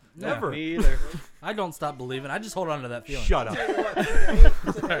stop. No. Never. Me either. I don't stop believing. I just hold on to that feeling. Shut up. Tell you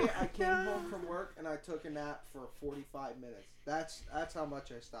what, today I came home from work and I took a nap for 45 minutes. That's how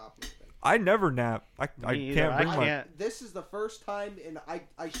much I stopped moving. I never nap. I Me either. can't bring I my. can't. This is the first time in I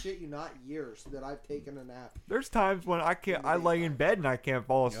shit you not years that I've taken a nap. There's times when I can't. I lay in bed and I can't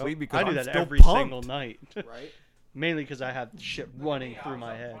fall asleep because I do I'm that still every pumped. single night. Right? Mainly because I have shit running through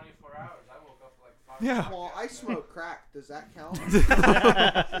my head. 24 hours. I woke up like 5 Yeah. Well, I smoke crack. Does that count?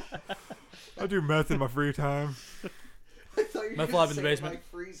 I do meth in my free time. I thought you were Meth gonna lab in the say basement. Like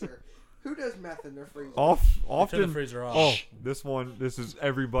freezer. Who does meth in their freezer? Turn the Often. freezer off. Oh, this is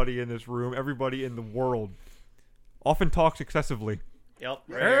everybody in this room, everybody in the world. Often talks excessively. Yep.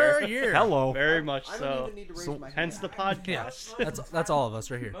 Hello. Very much I don't so. even need to raise So- my hand. Hence the podcast. That's all of us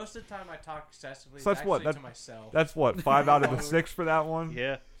right here. Most of the time I talk excessively. So that's what? actually to myself. That's what 5 out of the 6 for that one.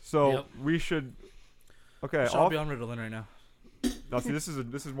 Yeah. So Yep. we should. Okay. I'll be on Ritalin right now. Now see, this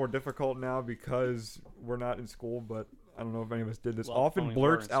is more difficult now because we're not in school, but I don't know if any of us did this. Well, Often only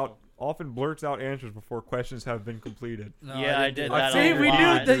blurts we're in out. Often blurts out answers before questions have been completed. No, Yeah, I didn't did do that See, a we lot.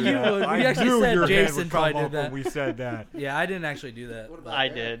 knew that you would. I We actually knew said your hand Jason would probably come did up that. when we said that. Yeah, I didn't actually do that. What about I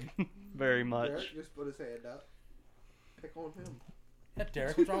Derek? did. Very much. Derek just put his hand up. Pick on him. Yeah,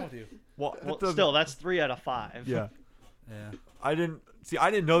 Derek, what's wrong with you? Well, that Well, doesn't- still, that's 3 out of 5. Yeah. Yeah. I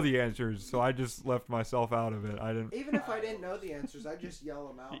didn't know the answers, so I just left myself out of it. I didn't. Even if I didn't know the answers, I'd just yell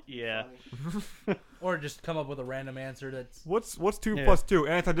them out. Yeah. Funny. Or just come up with a random answer that's. What's 2 Yeah. plus 2?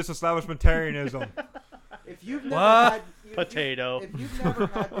 Anti-disestablishmentarianism. If you've never What? had Potato. If you've never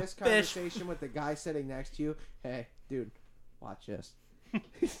had this Fish. conversation with the guy sitting next to you, hey, dude, watch this.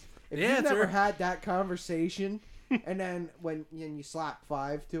 If The you've answer. never had that conversation, and then when you slap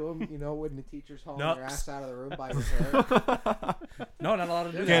 5 to him, when the teacher's hauling your Nuts. ass out of the room by your hair. No, not allowed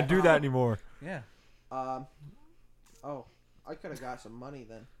to do Can't that. do that anymore. Yeah. Oh, I could have got some money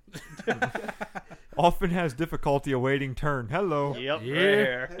then. Often has difficulty awaiting turn. Hello. Yep. Yeah. Right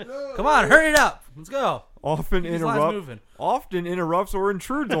here. Hello. Come on, hurry it up. Let's go. Often Keep these lines moving. Often interrupts or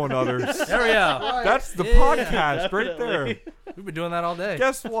intrudes on others. There we go. Right. That's the Yeah, podcast right there. Definitely. We've been doing that all day.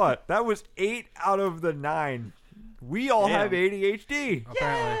 Guess what? That was 8 out of the 9. We all Damn. have ADHD.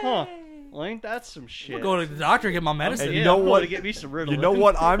 Apparently. Huh. Well, ain't that some shit? We'll go to the doctor and get my medicine. And yeah, you know I'm going what? to get me some Ritalin. You know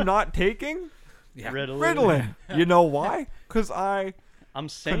what I'm not taking? Yeah. Ritalin. You know why? Because I I'm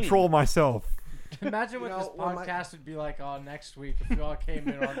saying. control myself. Imagine what You this know, when my- podcast would be like next week if we all came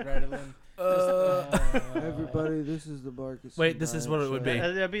in on Ritalin. Everybody, this is the Marcus. Wait, and this is Bryant what it would Show. be.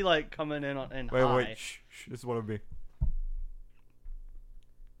 That'd be like coming in on and Wait, high. wait. Shh. This is what it would be.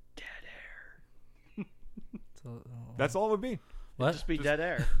 Dead air. That's all it would be. What? Just be Just- dead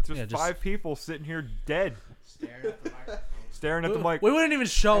air. Just Yeah, just- 5 people sitting here dead, Staring at the microphone. staring at the mic. We wouldn't even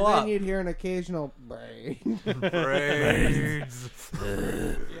show And up. then you'd hear an occasional brain. Brains.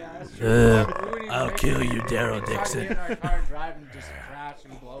 Yeah, I'll kill you, Daryl Dixon. Dixon. Get in our car and drive and just crash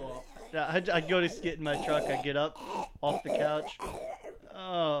and blow up. Yeah, I go to get in my truck. I get up off the couch.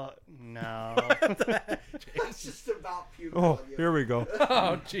 Oh no! It's just about puke. Oh, here we go.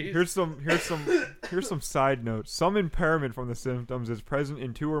 Oh, jeez. Here's some side notes. Some impairment from the symptoms is present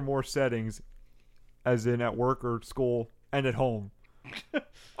in 2 or more settings, as in at work or school and at home.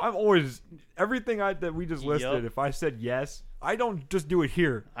 I'm always everything that we just listed. Yep. If I said yes, I don't just do it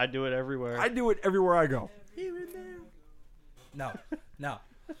here. I do it everywhere. I do it everywhere I go. No.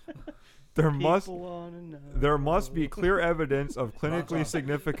 There People must be clear evidence of clinically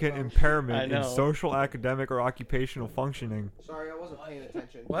significant impairment in social, academic, or occupational functioning. Sorry, I wasn't paying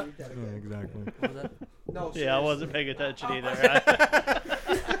attention. What? Read that Yeah, again. exactly. What was that? No, Yeah, I wasn't paying attention either.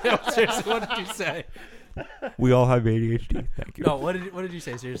 No, seriously, what did you say? We all have ADHD. Thank you. No, what did you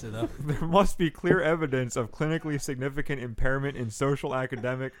say? Seriously though. There must be clear evidence of clinically significant impairment in social,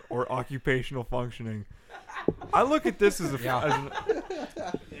 academic, or occupational functioning. I look at this as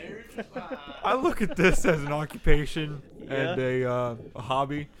I look at this as an occupation and a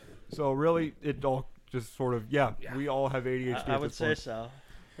hobby. So really, it all just sort of we all have ADHD. I would say so.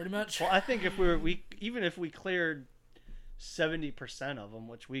 Pretty much. Well, I think if even if we cleared 70% of them,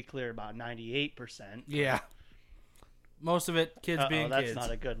 which we cleared about 98%. Yeah. Most of it, kids being that's kids.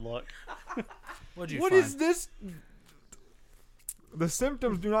 not a good look. What'd you What find? is this? The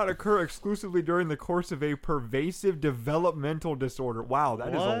symptoms do not occur exclusively during the course of a pervasive developmental disorder. Wow, that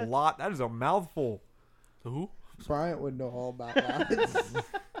is a What? lot. That is a mouthful. Who? Bryant would know all about that.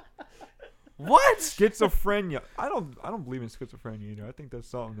 What? Schizophrenia. I don't believe in schizophrenia either. I think that's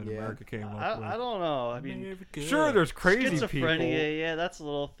something that Yeah. America came up with. I don't know. I mean, Sure, there's crazy schizophrenia, people. yeah, that's a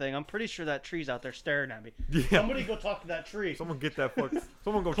little thing. I'm pretty sure that tree's out there staring at me. Yeah. Somebody go talk to that tree. Someone get that fuck.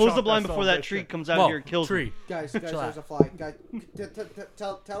 Someone go Close chop the blind that before son of that a tree bitch. comes out Whoa, here and kills tree. me. Guys, Chill there's out. a fly. Guys,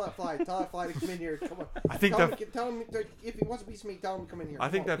 tell that fly. Tell that fly to come in here. Come on. I think tell him if he wants a piece of me, tell him to come in here. I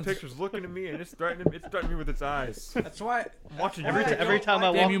think Come on. that picture's looking at me and it's threatening me with its eyes. That's why. I'm watching Every every time- Every time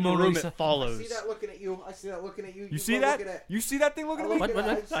I Damn walk you, in the Mona room, Lisa. it I follows. see that looking at you. I see that looking at you. You see that? You see that thing looking at me?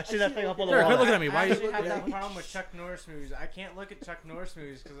 What? I see that thing up on the Derek, wall. quit looking at me. Why I are you actually have looking that at me? problem with Chuck Norris movies. I can't look at Chuck Norris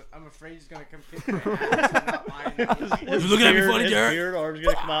movies because I'm afraid he's gonna come kick my ass. I'm not buying it. You looking at me funny, his Derek? beard arm's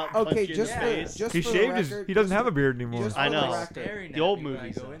gonna come out and Okay, punch you in just the for face. just He for shaved the his. record, He doesn't just have for- a beard anymore. just I for the know. record, Staring The at old me when I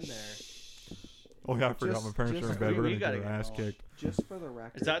movies. go in there. Oh yeah, I forgot Just- my parents are in just- bed. We're we gonna gotta get our get ass going. kicked. Just for the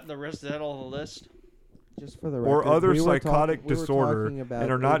record. Is that the rest? Is that all the list? Just for the Or record, other we were psychotic we were disorder talking about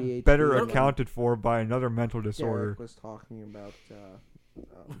and are not ADHD better when accounted for by another mental disorder. Derek was talking about.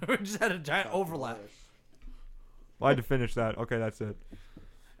 We just had a giant overlap. Well, I had to finish that. Okay, that's it.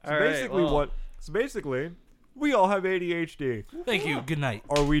 So All right, basically, well, we all have ADHD. Thank you. Good night.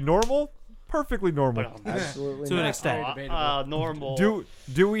 Are we normal? Perfectly normal. Absolutely To an not. extent. Normal.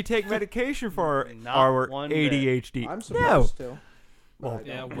 Do we take medication for Not our one bit. ADHD? I'm No. supposed to. but Well, I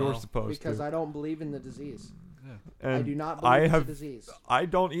yeah, don't, you're well, supposed because to. I don't believe in the disease. And I do not believe it's a disease. I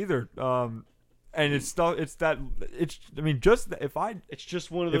don't either. And it's still I mean, just if I It's just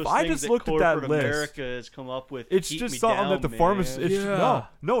one of If those I things just that looked at that corporate list, America has come up with. it's Keep just me something down, that the Yeah.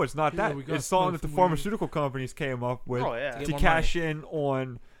 no, it's not Yeah, that. we got It's something that the some weed. pharmaceutical companies came up with Oh, yeah. To get to more cash in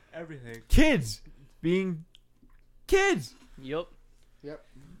on Everything. kids being kids. Yep.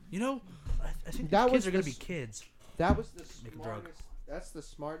 You know, I think That kids was are gonna the be kids. That was the Make a drug. smartest. That's the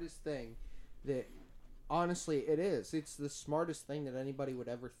smartest thing that, honestly, it is. It's the smartest thing that anybody would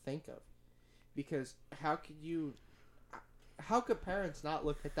ever think of, because how could parents not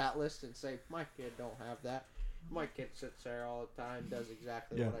look at that list and say, my kid don't have that? My kid sits there all the time, does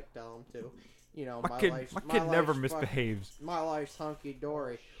exactly Yeah. what I tell him to. You know, My kid never life's misbehaves. My life's hunky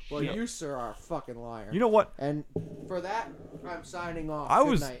dory. Well, Yeah. you sir are a fucking liar. You know what? And for that, I'm signing off. I Good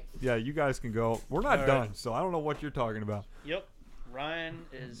was night. yeah. You guys can go. We're not All right. done, so I don't know what you're talking about. Yep. Ryan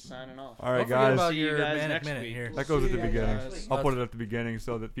is signing off. All right, Don't forget guys. about See you your guys manic next minute week. here. That goes at the See you beginning. guys. I'll put it at the beginning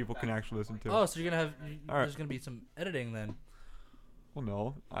so that people can actually listen to it. Oh, so you're gonna have? All right. There's gonna be some editing then. Well,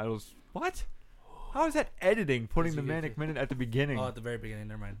 no. I was what? How is that editing? Putting Yes, the you get manic to- minute at the beginning. Oh, at the very beginning.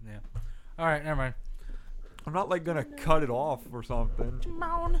 Never mind. Yeah. All right. Never mind. I'm not like gonna cut it off or something.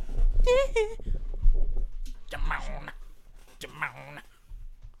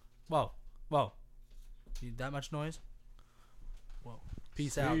 Whoa. Whoa. Need that much noise? Whoa.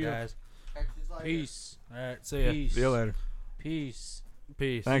 Peace out, See ya. guys. Exercise. Peace. All right. See ya. Peace. See you later. Peace.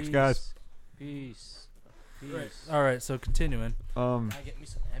 Peace. Thanks, guys. Peace. Peace. Right. All right. So continuing. I get me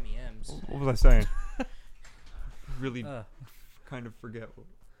some M&Ms. What was I saying? Really Uh, kind of forget.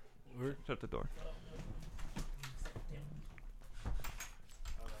 Shut the door.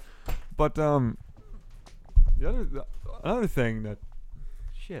 But another thing that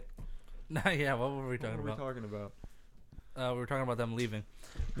shit. Yeah, what were we talking What were about? we talking about? We were talking about them leaving.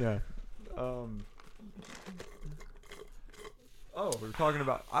 Yeah. We were talking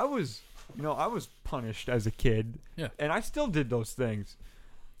about I was punished as a kid. Yeah. And I still did those things.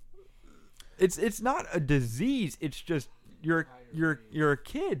 It's not a disease. It's just you're a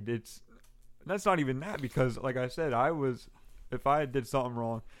kid. That's not even that, because like I said, if I did something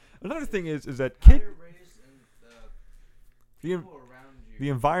wrong. Another thing is that kid You're raised in the people around you. the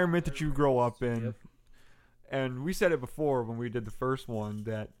environment that you grow up in. Yep. And we said it before when we did the first one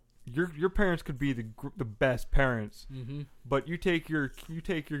that your parents could be the best parents, Mm-hmm. but you let your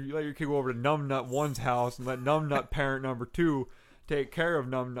kid go over to Numbnut 1's house and let Numbnut parent number 2 take care of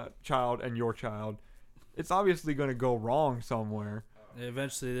Numbnut child and your child. It's obviously going to go wrong somewhere.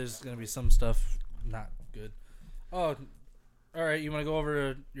 Eventually, there's gonna be some stuff not good. Oh, all right. You want to go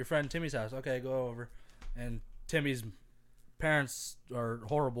over to your friend Timmy's house? Okay, go over. And Timmy's parents are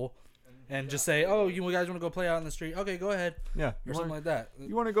horrible, and just say, "Oh, you guys want to go play out in the street? Okay, go ahead," Yeah, or something like that.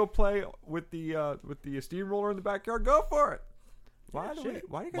 You want to go play with the steamroller in the backyard? Go for it. Why do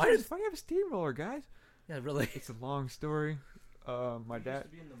you have a steamroller, guys? Yeah, really. It's a long story. My dad. Used to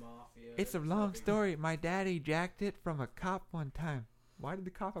be in the mafia. It's a long story. My daddy jacked it from a cop one time. Why did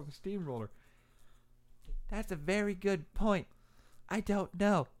the cop have a steamroller? That's a very good point. I don't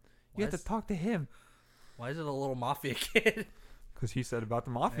know. You have to talk to him. Why is it a little mafia kid? Because he said about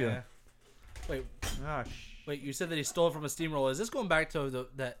the mafia. Wait, Ah, you said that he stole it from a steamroller. Is this going back to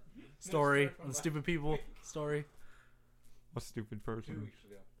that story on the stupid people story? what stupid person. 2 weeks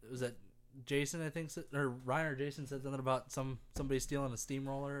ago. Was that Jason? I think, or Ryan or Jason said something about somebody stealing a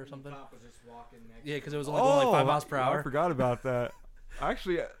steamroller or something. The cop was just walking next. Yeah, because it was only going like 5 miles per hour. I forgot about that.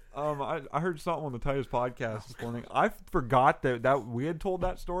 Actually, I heard something on the Titus podcast this morning. I forgot that we had told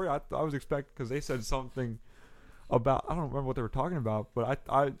that story. I was expecting, because they said something about, I don't remember what they were talking about, but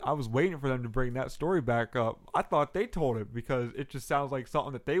I was waiting for them to bring that story back up. I thought they told it because it just sounds like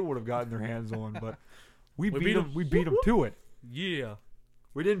something that they would have gotten their hands on, but we beat them. We beat them to it. Yeah.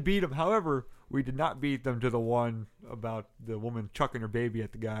 We didn't beat them. However, we did not beat them to the one about the woman chucking her baby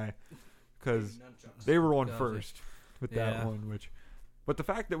at the guy, because they were on first with that one. But the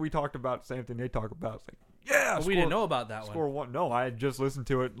fact that we talked about the same thing they talk about, it's like, yeah, But we didn't know about that score one. one. No, I had just listened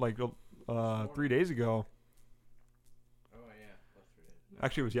to it like 3 days ago. Oh yeah, that's 3 days.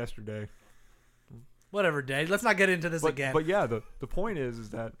 Actually, it was yesterday. Whatever, Dave. Let's not get into this again. But yeah, the point is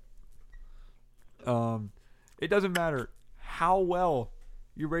that it doesn't matter how well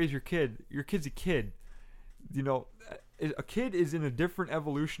you raise your kid. Your kid's a kid. You know, a kid is in a different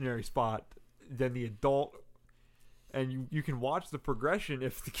evolutionary spot than the adult. And you can watch the progression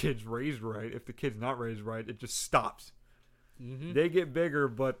if the kid's raised right. If the kid's not raised right, it just stops. Mm-hmm. They get bigger,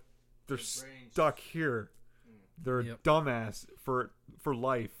 but they're stuck here. They're a dumbass for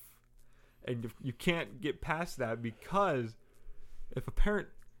life. And you can't get past that, because if a parent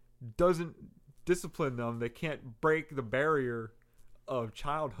doesn't discipline them, they can't break the barrier of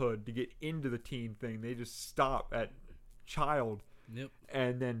childhood to get into the teen thing. They just stop at child. Yep.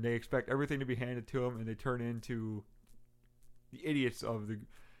 And then they expect everything to be handed to them, and they turn into the idiots of the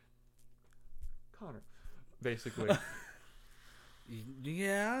Connor, basically.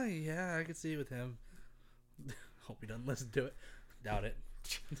 Yeah, I can see it with him. Hope he doesn't listen to it. Doubt it.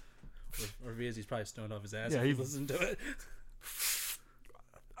 or if he is, he's probably stoned off his ass. Yeah, if he he's listened to it.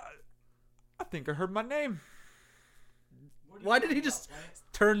 I think I heard my name. Why did he just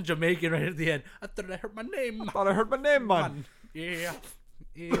turn Jamaican right at the end? I thought I heard my name. I thought I heard my name, man. Yeah,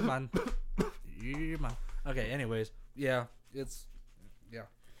 man. Yeah, man. Okay, anyways. Yeah, it's... Yeah.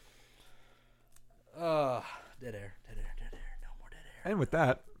 Dead air. No more dead air. And with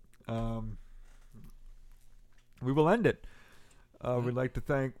that, we will end it. I'd like to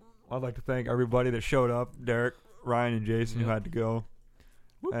thank everybody that showed up. Derek, Ryan, and Jason who had to go.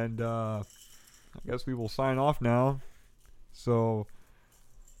 And I guess we will sign off now. So,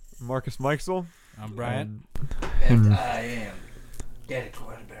 Marcus Mikesel. I'm Bryant. And I am Daddy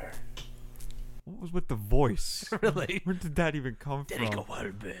Quarterbear. What was with the voice? Really? Where did that even come from? Is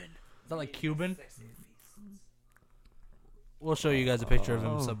that like Cuban? We'll show you guys a picture of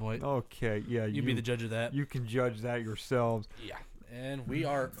him at some point. Okay, yeah. You be the judge of that. You can judge that yourselves. Yeah. And we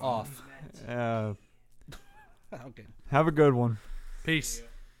are off. Okay. Okay. Have a good one. Peace.